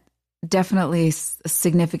spent definitely a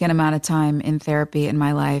significant amount of time in therapy in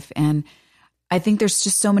my life, and I think there's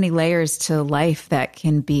just so many layers to life that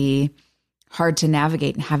can be hard to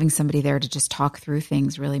navigate, and having somebody there to just talk through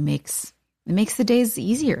things really makes the days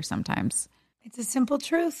easier sometimes. It's a simple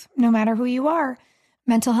truth. No matter who you are,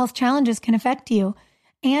 mental health challenges can affect you,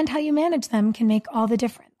 and how you manage them can make all the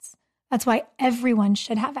difference. That's why everyone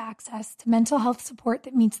should have access to mental health support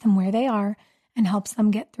that meets them where they are and helps them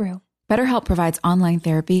get through. BetterHelp provides online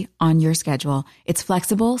therapy on your schedule. It's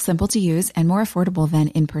flexible, simple to use, and more affordable than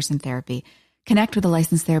in-person therapy. Connect with a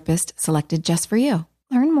licensed therapist selected just for you.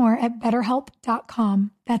 Learn more at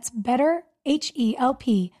betterhelp.com. That's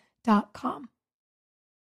betterhelp.com.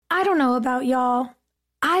 I don't know about y'all.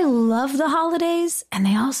 I love the holidays, and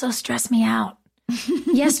they also stress me out.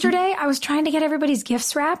 Yesterday, I was trying to get everybody's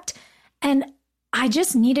gifts wrapped, and I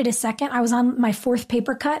just needed a second. I was on my 4th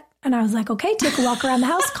paper cut, and I was like, okay, take a walk around the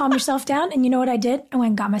house, calm yourself down. And you know what I did? I went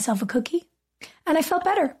and got myself a cookie, and I felt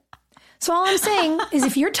better. So all I'm saying is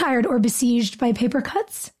if you're tired or besieged by paper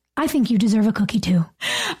cuts, I think you deserve a cookie too.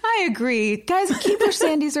 I agree. Guys, Keebler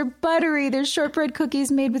Sandies are buttery. They're shortbread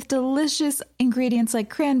cookies made with delicious ingredients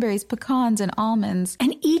like cranberries, pecans, and almonds.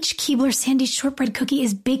 And each Keebler Sandies shortbread cookie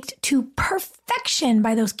is baked to perfection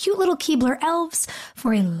by those cute little Keebler elves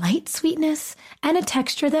for a light sweetness and a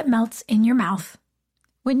texture that melts in your mouth.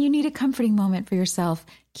 When you need a comforting moment for yourself,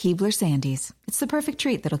 Keebler Sandies. It's the perfect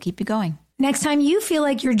treat that'll keep you going. Next time you feel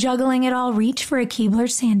like you're juggling it all, reach for a Keebler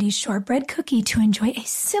Sandies shortbread cookie to enjoy a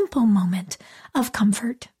simple moment of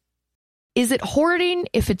comfort. Is it hoarding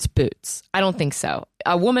if it's boots? I don't think so.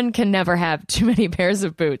 A woman can never have too many pairs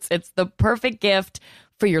of boots. It's the perfect gift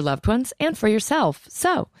for your loved ones and for yourself.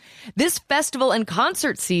 So, this festival and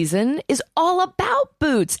concert season is all about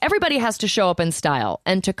boots. Everybody has to show up in style,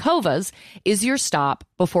 and Tecovas is your stop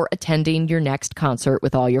before attending your next concert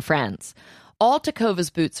with all your friends. All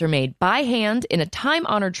Tecovas boots are made by hand in a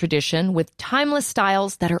time-honored tradition with timeless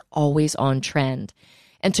styles that are always on trend.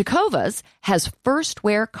 And Tecovas has first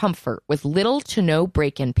wear comfort with little to no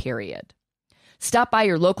break-in period. Stop by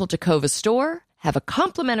your local Tecovas store, have a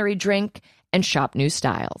complimentary drink, and shop new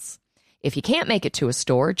styles. If you can't make it to a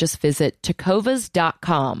store, just visit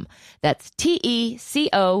tecovas.com. That's TECOVAS.com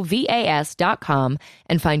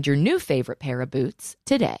and find your new favorite pair of boots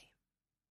today.